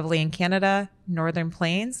grown heavily in Canada, Northern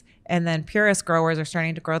Plains, and then purist growers are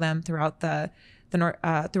starting to grow them throughout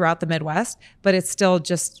throughout the Midwest, but it's still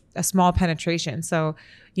just a small penetration. So,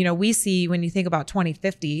 we see when you think about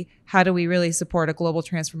 2050, how do we really support a global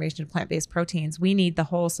transformation to plant-based proteins? We need the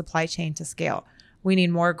whole supply chain to scale. We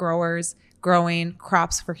need more growers growing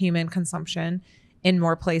crops for human consumption in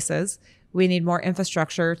more places. We need more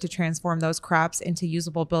infrastructure to transform those crops into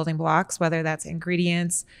usable building blocks, whether that's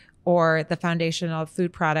ingredients or the foundation of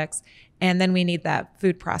food products. And then we need that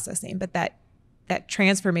food processing. But that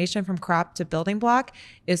transformation from crop to building block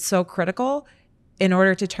is so critical in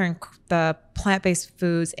order to turn the plant-based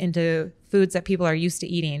foods into foods that people are used to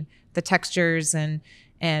eating, the textures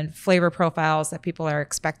and flavor profiles that people are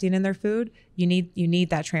expecting in their food. You need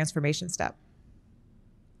that transformation step.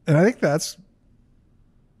 And I think that's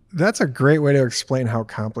a great way to explain how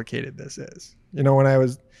complicated this is. When I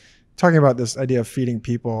was talking about this idea of feeding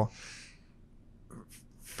people,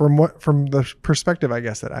 from the perspective, I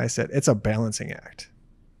guess, that I said, it's a balancing act.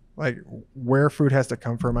 Like where food has to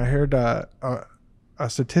come from. I heard a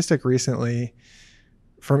statistic recently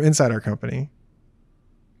from inside our company,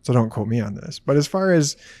 so don't quote me on this, but as far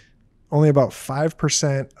as only about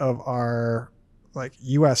 5% of our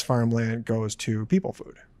U.S. farmland goes to people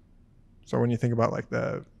food. So when you think about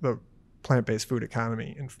the plant-based food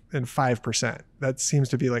economy in 5%, that seems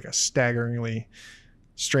to be a staggeringly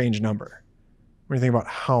strange number. When you think about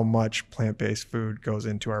how much plant-based food goes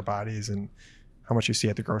into our bodies and how much you see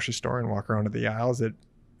at the grocery store and walk around to the aisles, and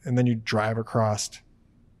then you drive across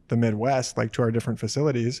the Midwest, to our different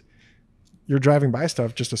facilities, you're driving by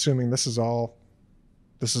stuff just assuming this is all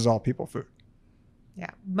people food. Yeah.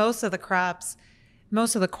 Most of the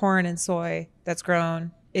corn and soy that's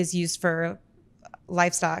grown is used for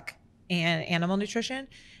livestock and animal nutrition.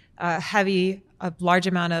 A large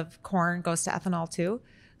amount of corn goes to ethanol too.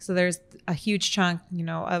 So there's a huge chunk,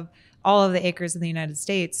 of all of the acres in the United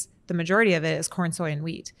States, the majority of it is corn, soy, and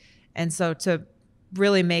wheat. And so to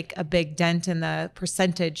really make a big dent in the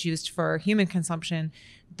percentage used for human consumption,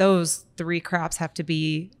 those three crops have to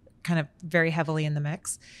be kind of very heavily in the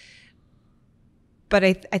mix. But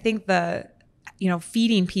I think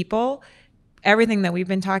feeding people, everything that we've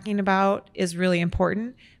been talking about is really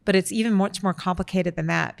important, but it's even much more complicated than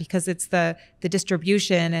that because it's the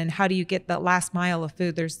distribution and how do you get the last mile of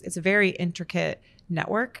food. It's a very intricate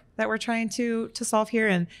network that we're trying to solve here.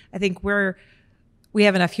 And I think we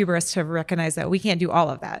have enough hubris to recognize that we can't do all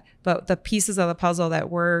of that, but the pieces of the puzzle that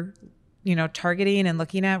we're, targeting and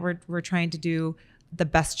looking at, we're trying to do the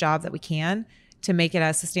best job that we can to make it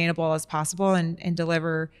as sustainable as possible and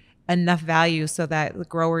deliver enough value so that the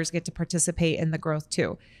growers get to participate in the growth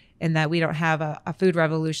too, and that we don't have a food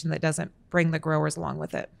revolution that doesn't bring the growers along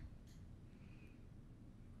with it.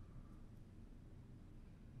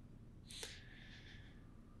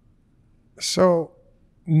 So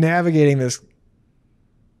navigating this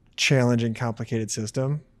challenging, complicated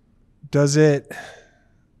system, does it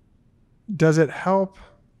help,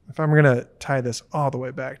 if I'm going to tie this all the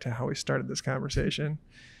way back to how we started this conversation,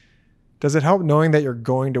 does it help knowing that you're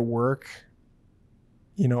going to work,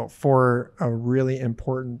 for a really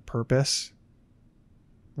important purpose,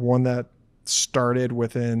 one that started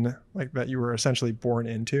within, that you were essentially born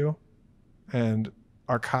into, and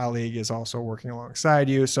our colleague is also working alongside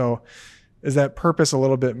you? So is that purpose a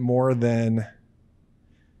little bit more than,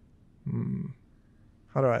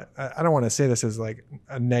 I don't want to say this as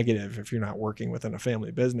a negative if you're not working within a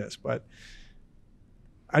family business, but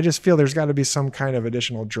I just feel there's got to be some kind of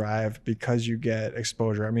additional drive because you get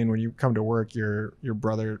exposure. I mean, when you come to work, your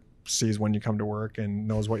brother sees when you come to work and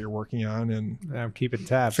knows what you're working on, and I'm keeping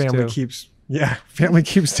tabs. Family too. keeps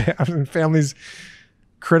tabs, and families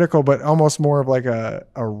critical, but almost more of like a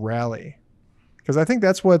rally. Because I think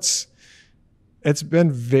that's it's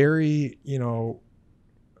been very,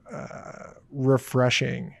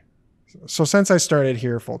 refreshing. So since I started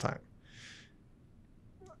here full time,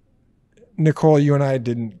 Nicole, you and I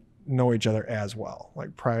didn't know each other as well,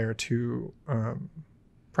 like prior to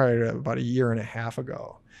about a year and a half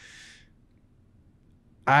ago.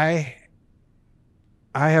 I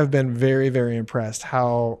have been very, very impressed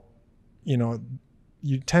how,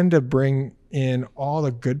 you tend to bring in all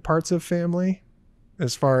the good parts of family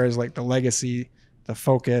as far as like the legacy, the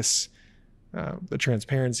focus, the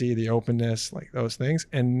transparency, the openness, like those things,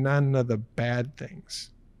 and none of the bad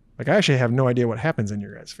things. Like I actually have no idea what happens in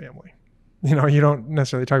your guys' family. You don't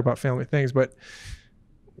necessarily talk about family things, but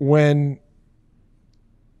when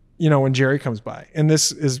Jerry comes by, and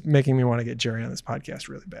this is making me want to get Jerry on this podcast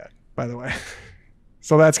really bad, by the way.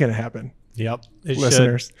 So that's going to happen. Yep.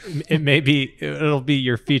 Listeners. It'll be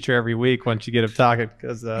your feature every week once you get him talking,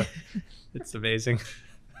 because it's amazing.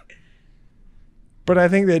 But I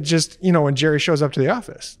think that just, when Jerry shows up to the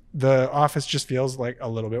office just feels like a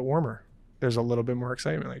little bit warmer. There's a little bit more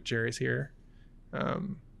excitement, like Jerry's here.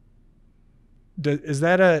 Is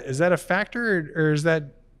that a factor, or is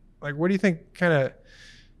that like, what do you think kind of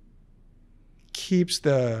keeps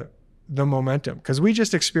the momentum? Because we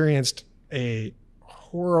just experienced a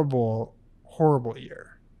horrible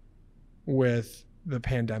year with the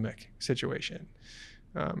pandemic situation.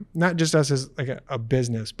 Not just us as like a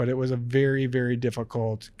business, but it was a very, very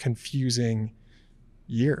difficult, confusing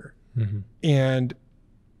year. Mm-hmm. And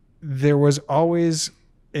there was always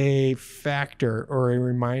a factor or a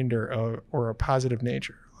reminder or a positive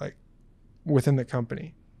nature, like within the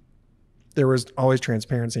company. There was always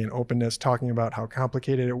transparency and openness, talking about how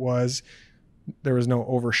complicated it was. There was no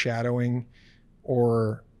overshadowing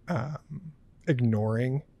or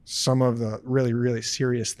ignoring some of the really, really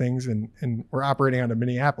serious things. And we're operating out of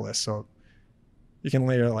Minneapolis. So you can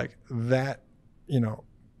later like that,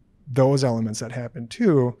 those elements that happened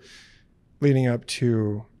too, leading up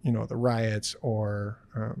to, the riots or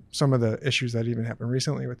some of the issues that even happened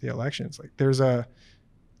recently with the elections. Like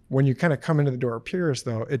when you kind of come into the door of Purist,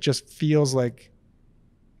 though, it just feels like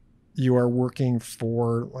you are working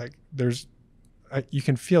for, like, you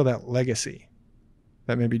can feel that legacy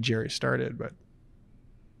that maybe Jerry started, but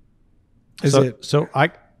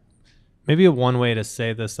maybe one way to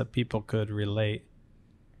say this that people could relate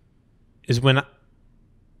is when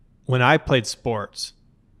I played sports,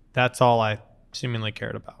 that's all I seemingly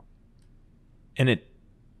cared about. And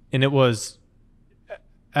it was,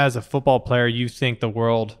 as a football player, you think the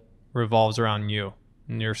world revolves around you,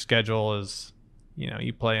 and your schedule is,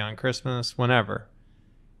 you play on Christmas, whenever.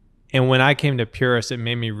 And when I came to Purist, it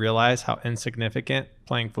made me realize how insignificant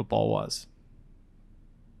playing football was.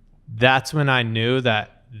 That's when I knew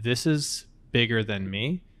that this is bigger than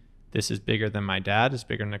me. This is bigger than my dad. It's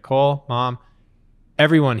bigger than Nicole, Mom,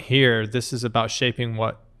 everyone here. This is about shaping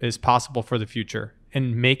what is possible for the future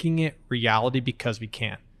and making it reality because we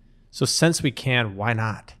can. So since we can, why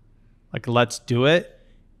not? Like, let's do it.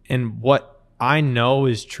 And what I know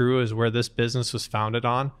is true is where this business was founded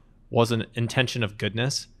on was an intention of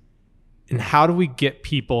goodness. And how do we get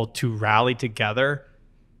people to rally together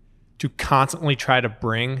to constantly try to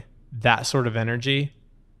bring that sort of energy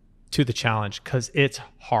to the challenge? Because it's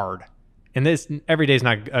hard. And every day is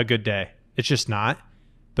not a good day. It's just not.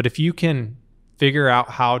 But if you can figure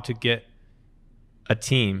out how to get a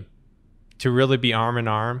team to really be arm in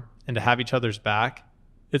arm and to have each other's back,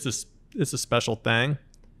 it's a special thing.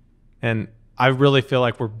 And I really feel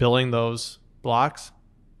like we're building those blocks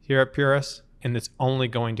here at Purist, and it's only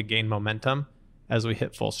going to gain momentum as we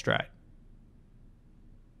hit full stride.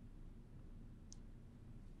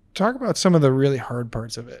 Talk about some of the really hard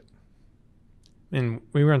parts of it. And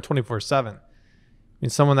we run 24/7. I mean,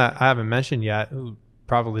 someone that I haven't mentioned yet, who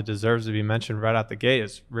probably deserves to be mentioned right out the gate,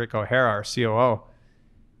 is Rick O'Hara, our COO.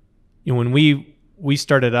 When we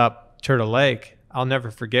started up Turtle Lake, I'll never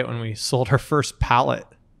forget when we sold our first pallet.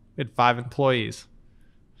 We had 5 employees,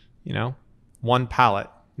 one pallet.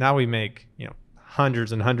 Now we make,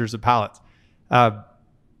 hundreds and hundreds of pallets.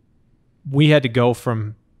 We had to go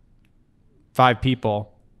from 5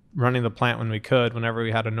 people running the plant when we could, whenever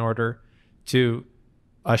we had an order, to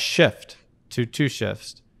a shift, to 2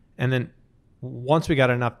 shifts. And then once we got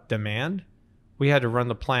enough demand, we had to run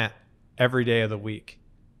the plant every day of the week,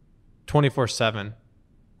 24/7,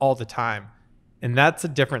 all the time. And that's a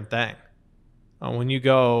different thing. When you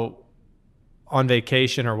go on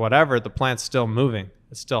vacation or whatever, the plant's still moving.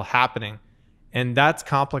 It's still happening. And that's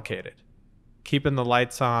complicated. Keeping the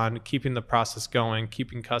lights on, keeping the process going,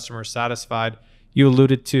 keeping customers satisfied. You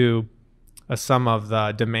alluded to some of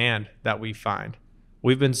the demand that we find.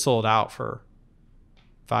 We've been sold out for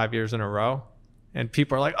 5 years in a row, and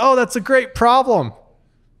people are like, "Oh, that's a great problem."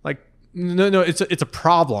 Like, no, it's a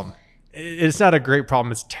problem. It's not a great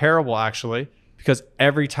problem. It's terrible, actually, because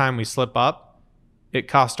every time we slip up, it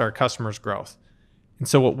costs our customers growth. And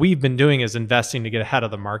so what we've been doing is investing to get ahead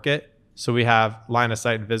of the market, so we have line of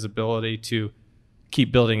sight and visibility to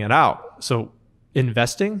keep building it out. So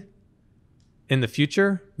investing in the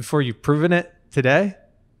future before you've proven it today.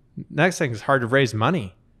 Next thing is hard to raise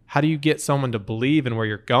money. How do you get someone to believe in where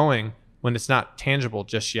you're going when it's not tangible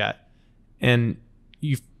just yet? And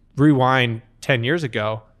you rewind 10 years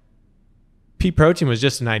ago, pea protein was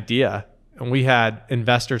just an idea, and we had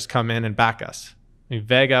investors come in and back us. I mean,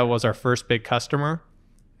 Vega was our first big customer,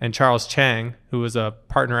 and Charles Chang, who was a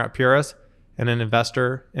partner at Purus and an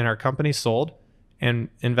investor in our company, sold and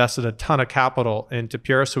invested a ton of capital into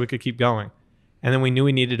Purus so we could keep going. And then we knew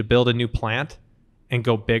we needed to build a new plant and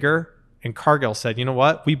go bigger. And Cargill said, "You know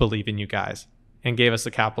what? We believe in you guys," and gave us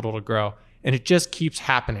the capital to grow. And it just keeps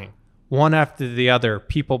happening, one after the other,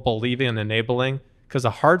 people believing and enabling, because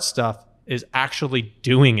the hard stuff is actually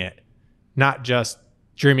doing it, not just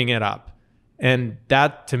dreaming it up. And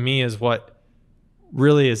that, to me, is what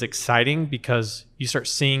really is exciting, because you start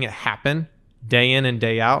seeing it happen day in and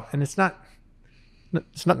day out. And it's not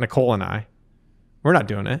Nicole and I. We're not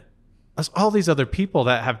doing it. It's all these other people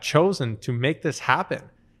that have chosen to make this happen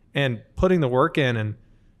and putting the work in, and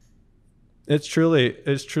it's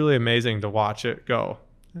truly amazing to watch it go.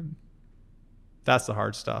 And that's the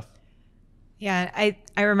hard stuff. Yeah,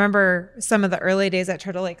 I remember some of the early days at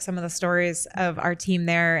Turtle Lake, some of the stories of our team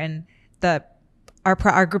there, and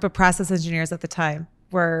our group of process engineers at the time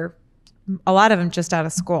were, a lot of them just out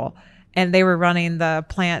of school, and they were running the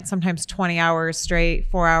plant sometimes 20 hours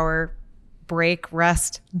straight, 4-hour break,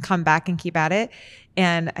 rest, and come back and keep at it.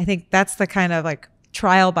 And I think that's the kind of like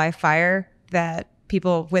trial by fire that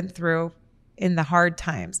people went through in the hard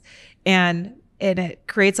times. And it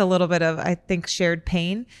creates a little bit of, I think, shared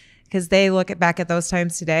pain, because they look back at those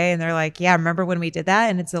times today and they're like, yeah, remember when we did that?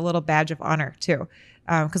 And it's a little badge of honor too,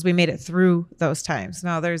 because we made it through those times.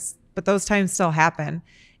 But those times still happen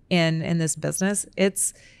in this business.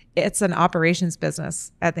 It's an operations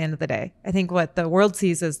business at the end of the day. I think what the world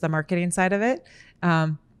sees is the marketing side of it.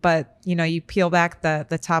 But you peel back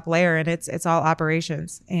the top layer, and it's all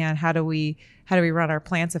operations. And how do we run our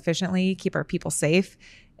plants efficiently, keep our people safe?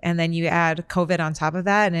 And then you add COVID on top of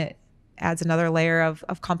that, and it adds another layer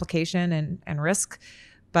of complication and risk.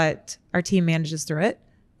 But our team manages through it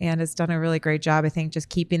and has done a really great job, I think, just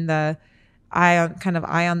keeping the eye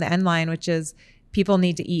on the end line, which is people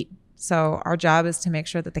need to eat. So our job is to make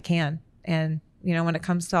sure that they can. And, when it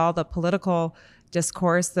comes to all the political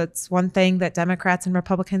discourse, that's one thing that Democrats and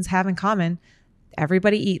Republicans have in common.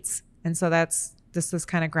 Everybody eats. And so this is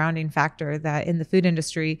kind of grounding factor that in the food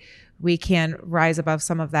industry, we can rise above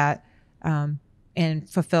some of that and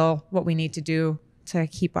fulfill what we need to do to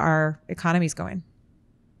keep our economies going.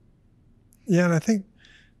 Yeah. And I think,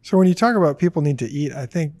 so when you talk about people need to eat, I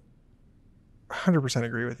think 100%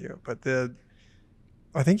 agree with you. But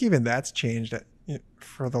I think even that's changed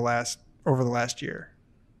over the last year,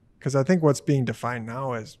 because I think what's being defined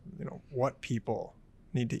now is what people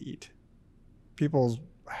need to eat. People's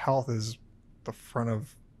health is the front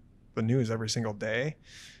of the news every single day,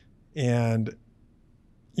 and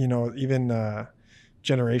even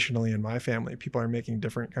generationally in my family, people are making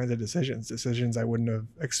different kinds of decisions I wouldn't have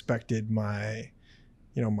expected my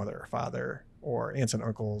mother or father or aunts and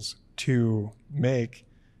uncles to make.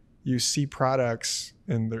 You see products,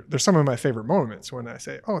 and they're some of my favorite moments when I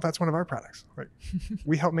say, "Oh, that's one of our products." Like,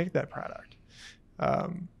 we help make that product.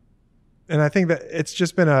 And I think that it's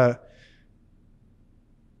just been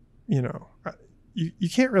you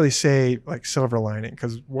can't really say like silver lining,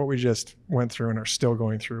 because what we just went through and are still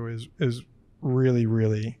going through is really,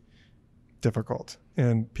 really difficult,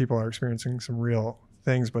 and people are experiencing some real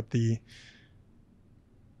things. But the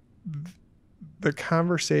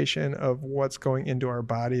conversation of what's going into our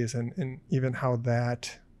bodies and even how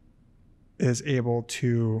that is able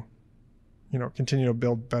to, continue to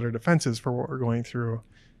build better defenses for what we're going through,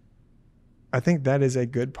 I think that is a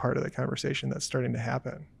good part of the conversation that's starting to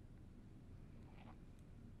happen.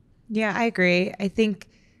 Yeah, I agree. I think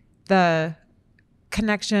the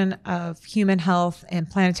connection of human health and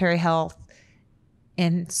planetary health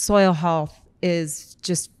and soil health is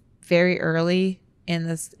just very early in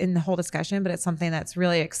the whole discussion, but it's something that's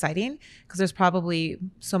really exciting, because there's probably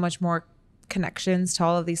so much more connections to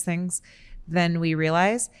all of these things than we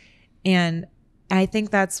realize. And I think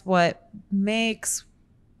that's what makes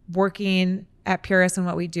working at Purus and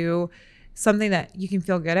what we do something that you can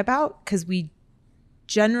feel good about, because we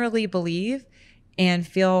generally believe and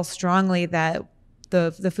feel strongly that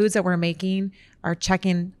the foods that we're making are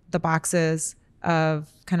checking the boxes of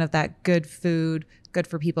kind of that good food, good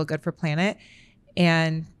for people, good for planet,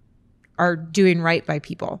 and are doing right by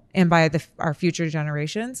people and by our future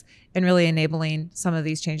generations, and really enabling some of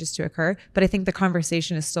these changes to occur. But I think the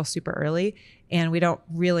conversation is still super early, and we don't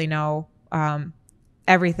really know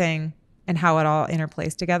everything and how it all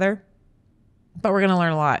interplays together. But we're going to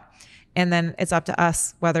learn a lot. And then it's up to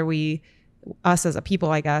us, us as a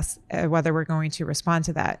people, I guess, whether we're going to respond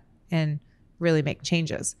to that and really make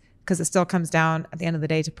changes, because it still comes down at the end of the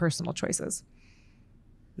day to personal choices.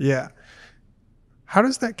 Yeah. How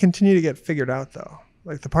does that continue to get figured out, though?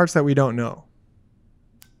 Like the parts that we don't know?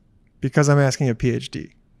 Because I'm asking a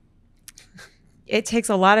PhD. It takes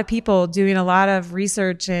a lot of people doing a lot of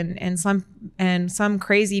research and some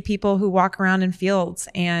crazy people who walk around in fields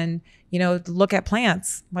and, look at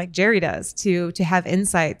plants like Jerry does to have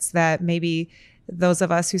insights that maybe those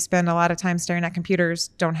of us who spend a lot of time staring at computers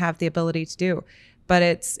don't have the ability to do. But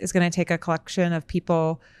it's going to take a collection of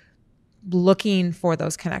people looking for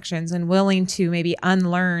those connections and willing to maybe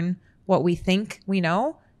unlearn what we think we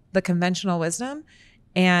know, the conventional wisdom,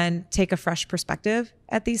 and take a fresh perspective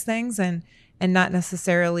at these things, and not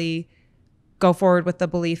necessarily go forward with the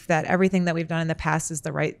belief that everything that we've done in the past is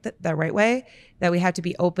the right way, that we have to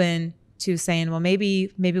be open to saying, well,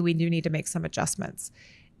 maybe we do need to make some adjustments.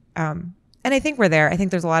 And I think we're there. I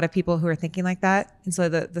think there's a lot of people who are thinking like that. And so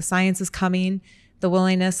the science is coming. The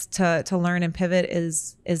willingness to learn and pivot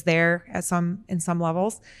is there in some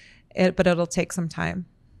levels, but it'll take some time.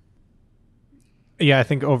 Yeah, I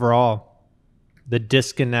think overall, the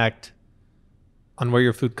disconnect on where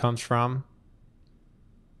your food comes from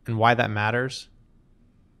and why that matters,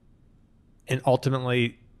 and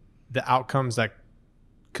ultimately the outcomes that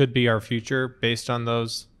could be our future based on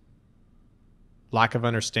those lack of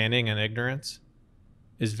understanding and ignorance,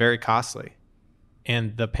 is very costly.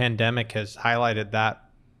 And the pandemic has highlighted that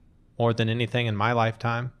more than anything in my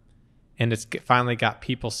lifetime. And it's finally got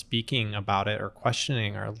people speaking about it, or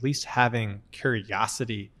questioning, or at least having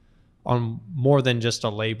curiosity on more than just a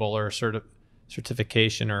label or a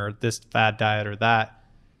certification or this fad diet or that.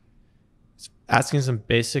 It's asking some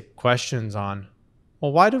basic questions on,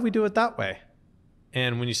 well, why did we do it that way?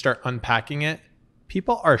 And when you start unpacking it,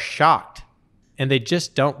 people are shocked and they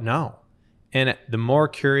just don't know. And the more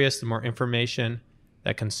curious, the more information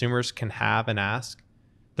that consumers can have and ask,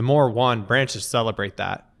 the more branches celebrate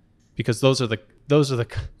that, because those are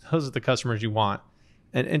the customers you want.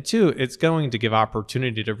 And two, it's going to give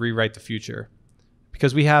opportunity to rewrite the future,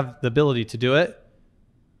 because we have the ability to do it,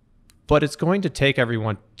 but it's going to take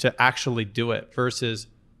everyone to actually do it versus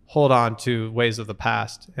hold on to ways of the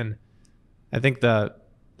past. And I think the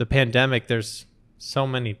pandemic, there's so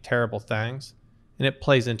many terrible things, and it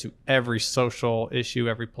plays into every social issue,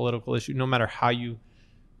 every political issue. No matter how you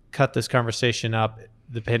cut this conversation up,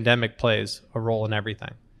 the pandemic plays a role in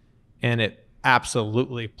everything. And it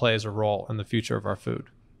absolutely plays a role in the future of our food.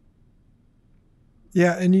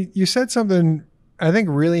 Yeah, and you said something, I think,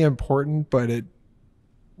 really important, but it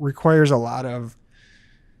requires a lot of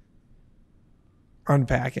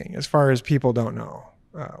unpacking as far as people don't know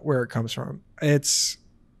where it comes from. It's,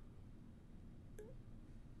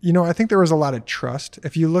 I think there was a lot of trust.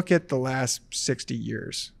 If you look at the last 60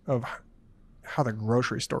 years of how the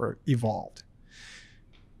grocery store evolved,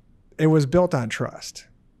 it was built on trust.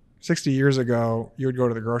 60 years ago, you would go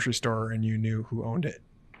to the grocery store and you knew who owned it,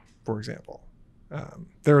 for example.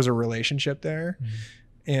 There was a relationship there. Mm-hmm.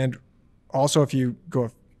 And also, if you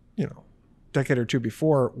go, decade or two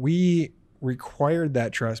before, we required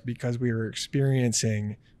that trust because we were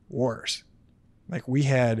experiencing wars. Like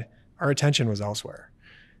our attention was elsewhere.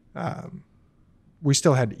 We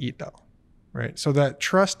still had to eat though, right? So that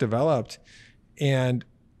trust developed and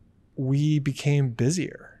we became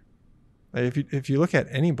busier. Like if you look at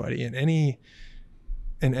anybody in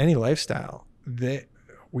any lifestyle,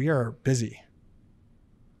 we are busy.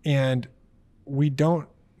 And we don't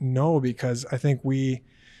know, because I think we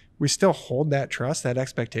still hold that trust, that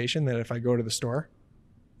expectation that if I go to the store,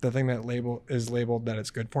 the thing that is labeled that it's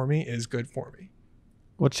good for me is good for me.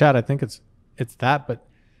 Well, Chad, I think it's that, but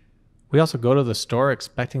we also go to the store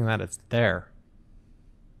expecting that it's there.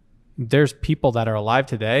 There's people that are alive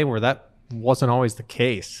today where that wasn't always the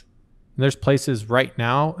case. And there's places right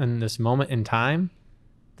now in this moment in time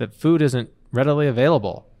that food isn't readily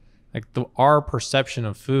available. Like our perception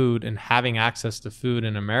of food and having access to food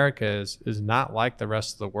in America is not like the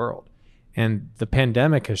rest of the world. And the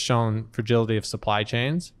pandemic has shown fragility of supply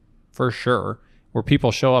chains, for sure, where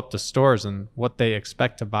people show up to stores and what they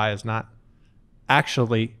expect to buy is not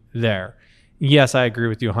actually there. Yes, I agree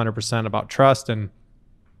with you 100% about trust. And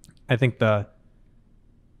I think the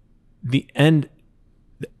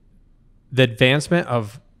advancement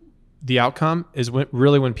of the outcome is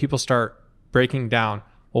when people start breaking down,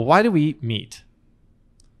 well, why do we eat meat?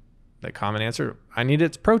 The common answer, I need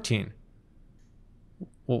its protein.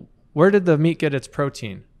 Well, where did the meat get its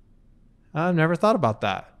protein? I've never thought about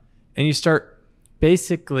that. And you start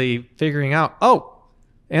basically figuring out, oh,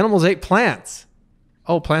 animals ate plants.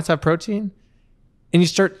 Oh, plants have protein? And you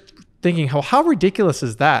start thinking, how ridiculous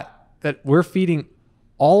is that we're feeding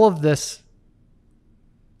all of this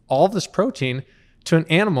protein to an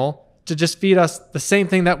animal to just feed us the same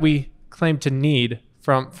thing that we claim to need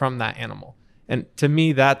from that animal. And to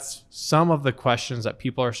me, that's some of the questions that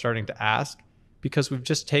people are starting to ask because we've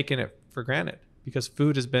just taken it for granted, because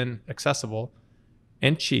food has been accessible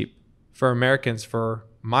and cheap for Americans for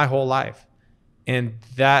my whole life. And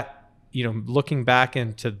that, looking back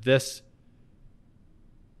into this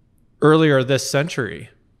earlier this century,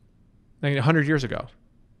 like 100 years ago,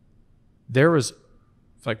 there was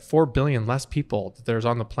like 4 billion less people that there's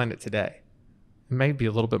on the planet today. It may be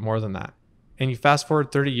a little bit more than that. And you fast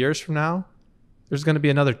forward 30 years from now, there's going to be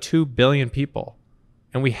another 2 billion people.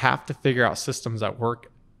 And we have to figure out systems that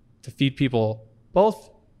work to feed people,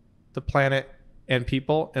 both the planet and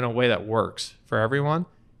people, in a way that works for everyone.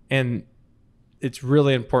 And it's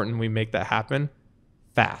really important we make that happen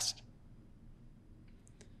fast.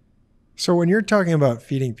 So when you're talking about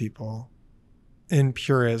feeding people in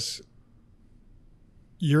Puris,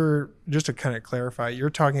 just to kind of clarify, you're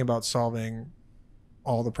talking about solving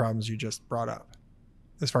all the problems you just brought up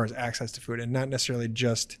as far as access to food, and not necessarily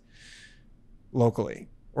just locally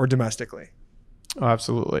or domestically. Oh,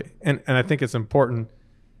 absolutely. And I think it's important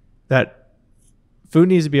that food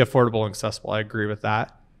needs to be affordable and accessible. I agree with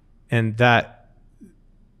that. And that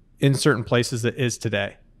in certain places it is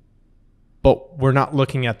today. But we're not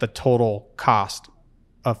looking at the total cost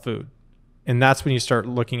of food. And that's when you start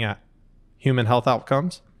looking at human health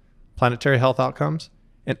outcomes, planetary health outcomes,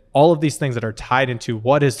 and all of these things that are tied into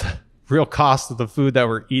what is the real cost of the food that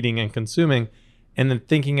we're eating and consuming. And then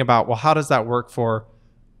thinking about, well, how does that work for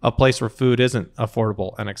a place where food isn't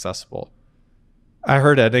affordable and accessible? I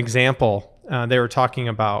heard an example. They were talking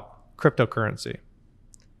about cryptocurrency.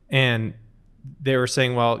 And they were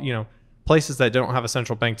saying, well, places that don't have a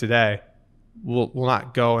central bank today will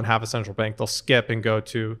not go and have a central bank. They'll skip and go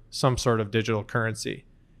to some sort of digital currency.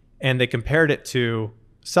 And they compared it to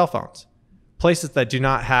cell phones. Places that do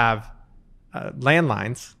not have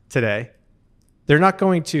landlines today, they're not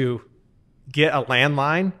going to get a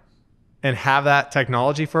landline and have that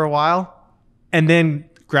technology for a while and then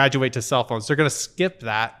graduate to cell phones. They're going to skip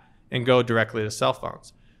that and go directly to cell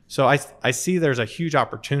phones. So I see there's a huge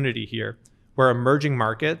opportunity here where emerging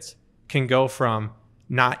markets can go from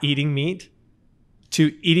not eating meat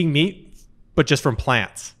to eating meat, but just from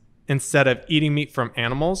plants, instead of eating meat from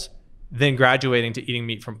animals, then graduating to eating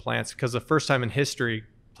meat from plants. Because the first time in history,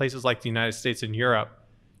 places like the United States and Europe,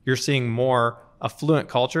 you're seeing more affluent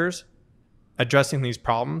cultures addressing these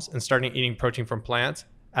problems and starting eating protein from plants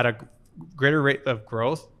at a greater rate of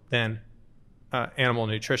growth than animal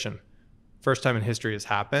nutrition. First time in history has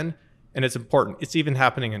happened, and it's important. It's even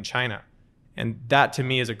happening in China. And that to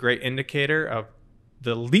me is a great indicator of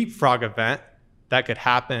the leapfrog event that could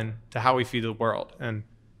happen to how we feed the world. And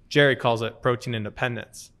Jerry calls it protein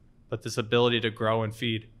independence, but this ability to grow and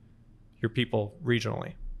feed your people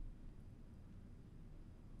regionally.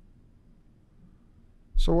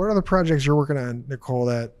 So what are the projects you're working on, Nicole,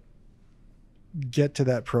 that get to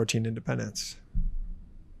that protein independence?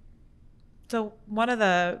 So one of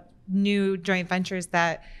the new joint ventures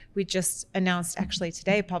that we just announced actually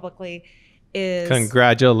today publicly is...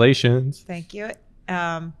 Congratulations. Thank you.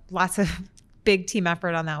 Lots of big team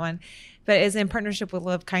effort on that one, but is in partnership with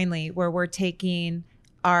Live Kindly, where we're taking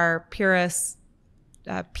our Puris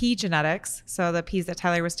pea genetics, so the peas that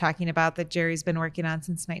Tyler was talking about that Jerry's been working on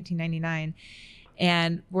since 1999,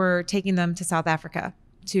 and we're taking them to South Africa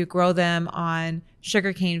to grow them on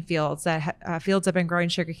sugarcane fields that fields have been growing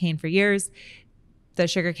sugarcane for years. The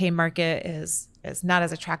sugarcane market is not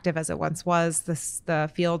as attractive as it once was.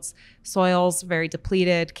 The field's soil's very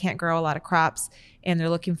depleted, can't grow a lot of crops, and they're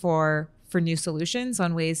looking for new solutions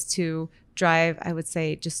on ways to drive, I would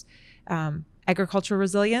say, just agricultural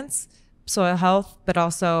resilience, soil health, but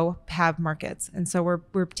also have markets. And so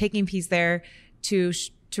we're taking peas there to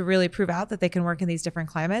really prove out that they can work in these different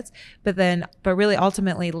climates, but really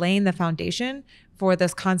ultimately laying the foundation for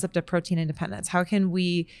this concept of protein independence. How can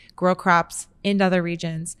we grow crops in other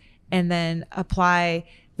regions and then apply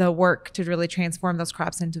the work to really transform those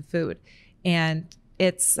crops into food? And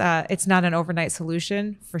it's not an overnight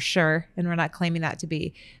solution for sure, and we're not claiming that to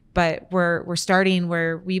be, but we're starting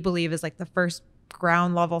where we believe is like the first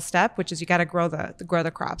ground level step, which is you got to grow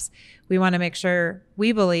the crops. We want to make sure,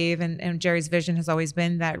 we believe, and Jerry's vision has always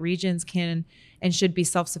been that regions can and should be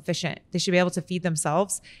self-sufficient. They should be able to feed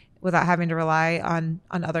themselves without having to rely on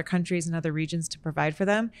other countries and other regions to provide for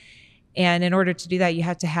them. And in order to do that, you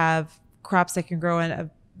have to have crops that can grow in a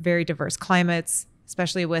very diverse climates,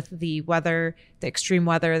 especially with the weather, the extreme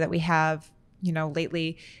weather that we have,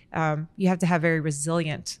 lately. You have to have very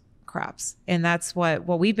resilient crops. And that's what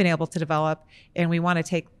we've been able to develop. And we want to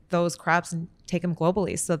take those crops and take them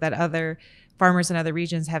globally so that other farmers in other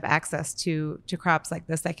regions have access to crops like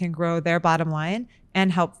this that can grow their bottom line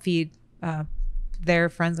and help feed their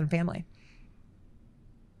friends and family.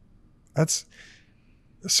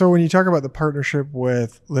 So when you talk about the partnership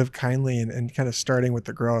with Live Kindly and kind of starting with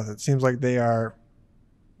the growth, it seems like they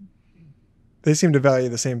seem to value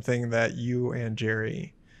the same thing that you and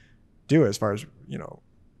Jerry do as far as,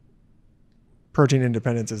 protein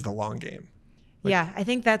independence is the long game. Yeah, I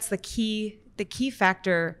think that's the key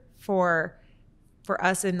factor for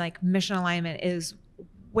us in like mission alignment is,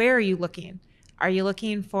 where are you looking? Are you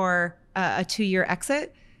looking for a 2-year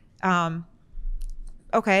exit?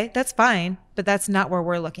 Okay, that's fine, but that's not where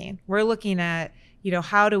we're looking. We're looking at,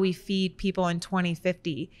 how do we feed people in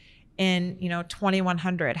 2050, in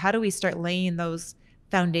 2100? How do we start laying those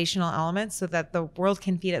foundational elements so that the world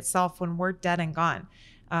can feed itself when we're dead and gone?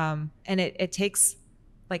 And it takes,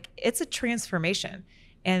 it's a transformation,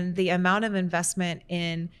 and the amount of investment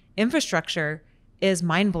in infrastructure is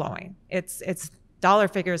mind blowing. It's dollar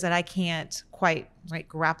figures that I can't quite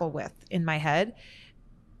grapple with in my head.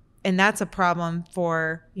 And that's a problem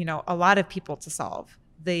for, a lot of people to solve.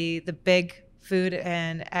 The big food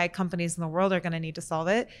and ag companies in the world are going to need to solve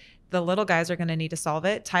it. The little guys are going to need to solve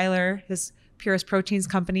it. Tyler, his Purist Proteins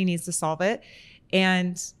company, needs to solve it.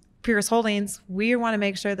 And Purist Holdings, we want to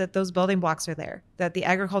make sure that those building blocks are there, that the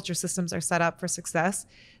agriculture systems are set up for success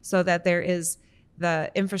so that there is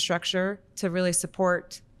the infrastructure to really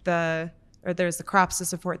support there's the crops to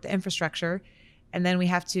support the infrastructure. And then we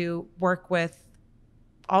have to work with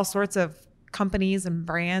all sorts of companies and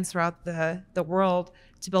brands throughout the world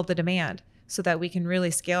to build the demand so that we can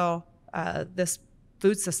really scale this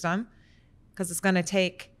food system, because it's going to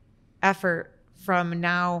take effort from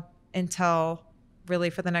now until really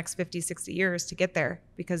for the next 50, 60 years to get there,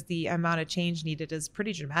 because the amount of change needed is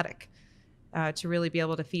pretty dramatic to really be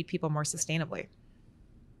able to feed people more sustainably.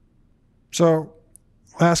 So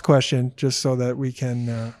last question, just so that we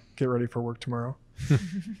can get ready for work tomorrow.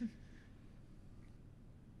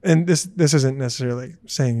 And this isn't necessarily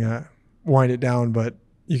saying wind it down, but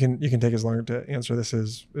you can take as long to answer this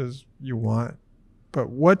as you want. But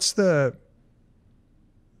what's to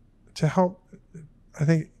help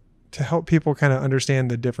people kind of understand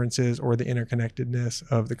the differences or the interconnectedness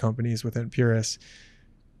of the companies within Purist,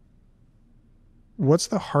 what's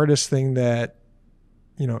the hardest thing that,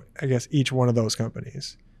 I guess each one of those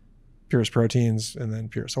companies, Purist Proteins and then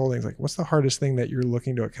Purist Holdings, what's the hardest thing that you're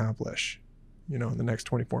looking to accomplish, in the next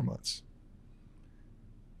 24 months?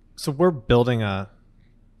 So we're building a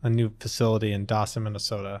new facility in Dawson,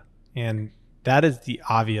 Minnesota, and that is the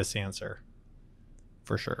obvious answer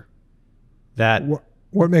for sure. That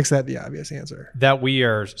what makes that the obvious answer? That we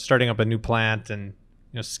are starting up a new plant and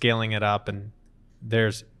scaling it up, and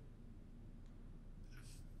there's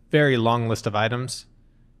very long list of items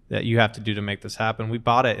that you have to do to make this happen. We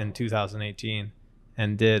bought it in 2018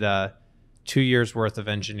 and did 2 years worth of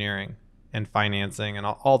engineering and financing and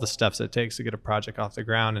all the steps it takes to get a project off the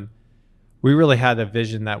ground. And we really had a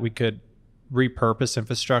vision that we could repurpose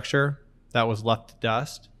infrastructure that was left to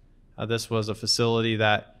dust. This was a facility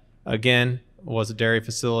that, again, was a dairy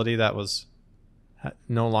facility that was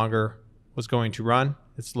no longer was going to run.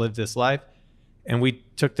 It's lived this life. And we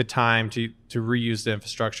took the time to reuse the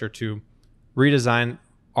infrastructure, to redesign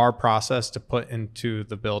our process to put into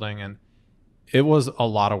the building. And it was a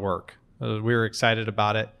lot of work. We were excited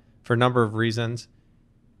about it for a number of reasons.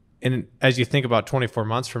 And as you think about 24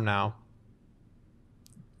 months from now,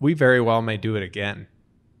 we very well may do it again.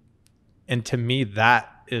 And to me, that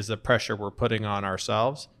is the pressure we're putting on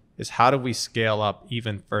ourselves, is how do we scale up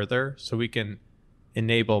even further so we can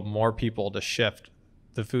enable more people to shift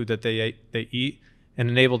the food that they eat and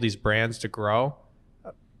enable these brands to grow,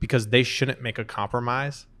 because they shouldn't make a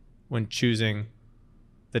compromise when choosing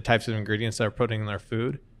the types of ingredients that are putting in their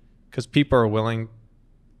food, because people are willing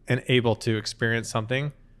and able to experience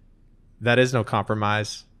something that is no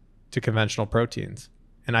compromise to conventional proteins.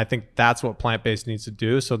 And I think that's what plant-based needs to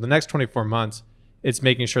do. So the next 24 months, it's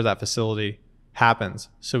making sure that facility happens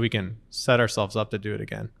so we can set ourselves up to do it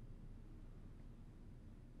again.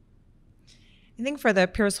 I think for the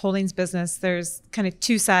Purist Holdings business, there's kind of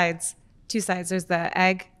two sides. There's the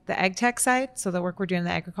ag tech side, so the work we're doing in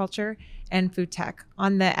the agriculture, and food tech.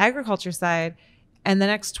 On the agriculture side, in the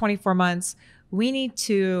next 24 months, we need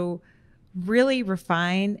to really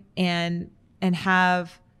refine and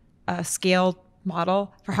have a scaled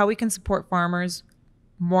model for how we can support farmers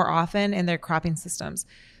more often in their cropping systems.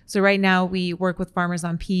 So right now we work with farmers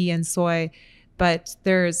on pea and soy, but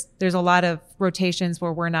there's a lot of rotations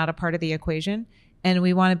where we're not a part of the equation, and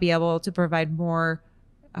we want to be able to provide more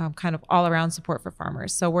kind of all-around support for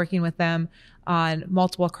farmers. So working with them on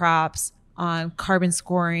multiple crops, on carbon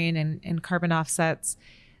scoring and carbon offsets,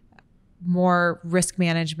 more risk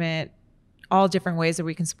management, all different ways that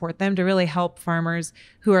we can support them to really help farmers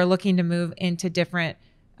who are looking to move into different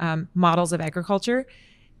models of agriculture,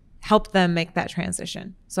 help them make that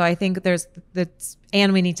transition. So I think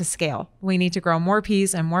and we need to scale. We need to grow more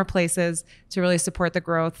peas in more places to really support the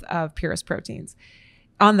growth of Purist proteins.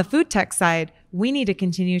 On the food tech side, we need to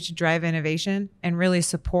continue to drive innovation and really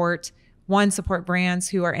support brands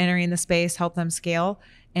who are entering the space, help them scale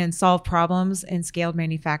and solve problems in scaled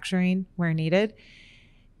manufacturing where needed.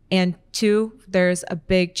 And two, there's a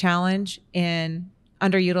big challenge in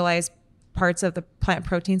underutilized parts of the plant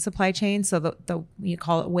protein supply chain. So you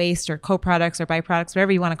call it waste or co-products or byproducts,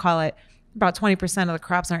 whatever you want to call it, about 20% of the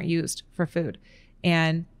crops aren't used for food.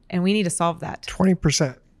 And we need to solve that.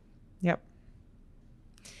 20%. Yep.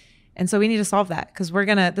 And so we need to solve that because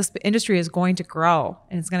this industry is going to grow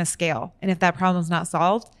and it's going to scale. And if that problem is not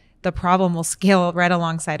solved, the problem will scale right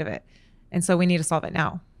alongside of it. And so we need to solve it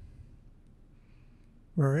now.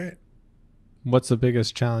 All right. What's the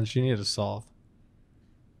biggest challenge you need to solve?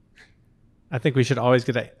 I think we should always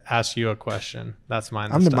get to ask you a question. That's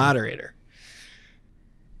mine. I'm the moderator.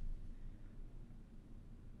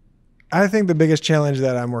 I think the biggest challenge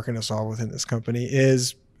that I'm working to solve within this company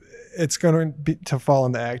is it's going to be to fall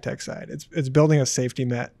on the ag tech side. It's building a safety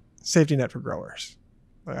net for growers.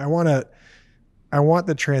 I want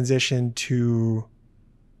the transition to,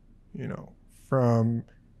 from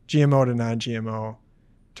GMO to non-GMO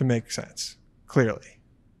to make sense clearly.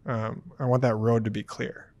 I want that road to be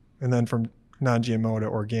clear. And then from non-GMO to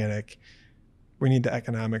organic, we need the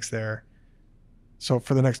economics there. So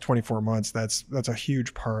for the next 24 months, that's a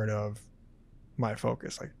huge part of my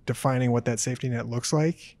focus, like defining what that safety net looks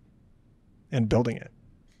like and building it.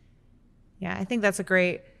 Yeah, I think that's a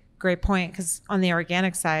great point, because on the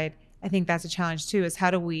organic side, I think that's a challenge too, is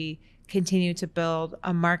how do we continue to build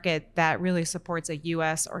a market that really supports a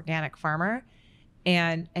U.S. organic farmer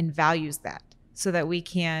and values that, so that we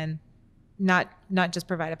can not just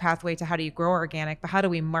provide a pathway to how do you grow organic, but how do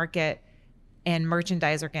we market and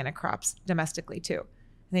merchandise organic crops domestically too.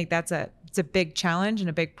 I think it's a big challenge and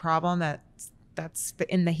a big problem that's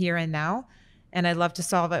in the here and now. And I'd love to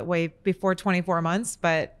solve it way before 24 months,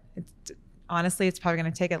 but honestly, it's probably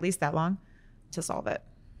going to take at least that long to solve it.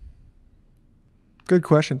 Good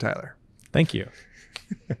question, Tyler. Thank you.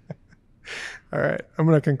 All right. I'm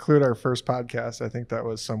going to conclude our first podcast. I think that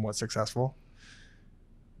was somewhat successful.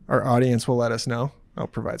 Our audience will let us know. I'll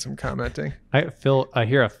provide some commenting. I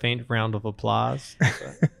hear a faint round of applause.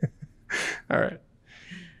 All right.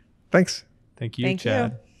 Thanks. Thank you,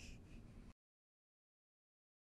 Chad.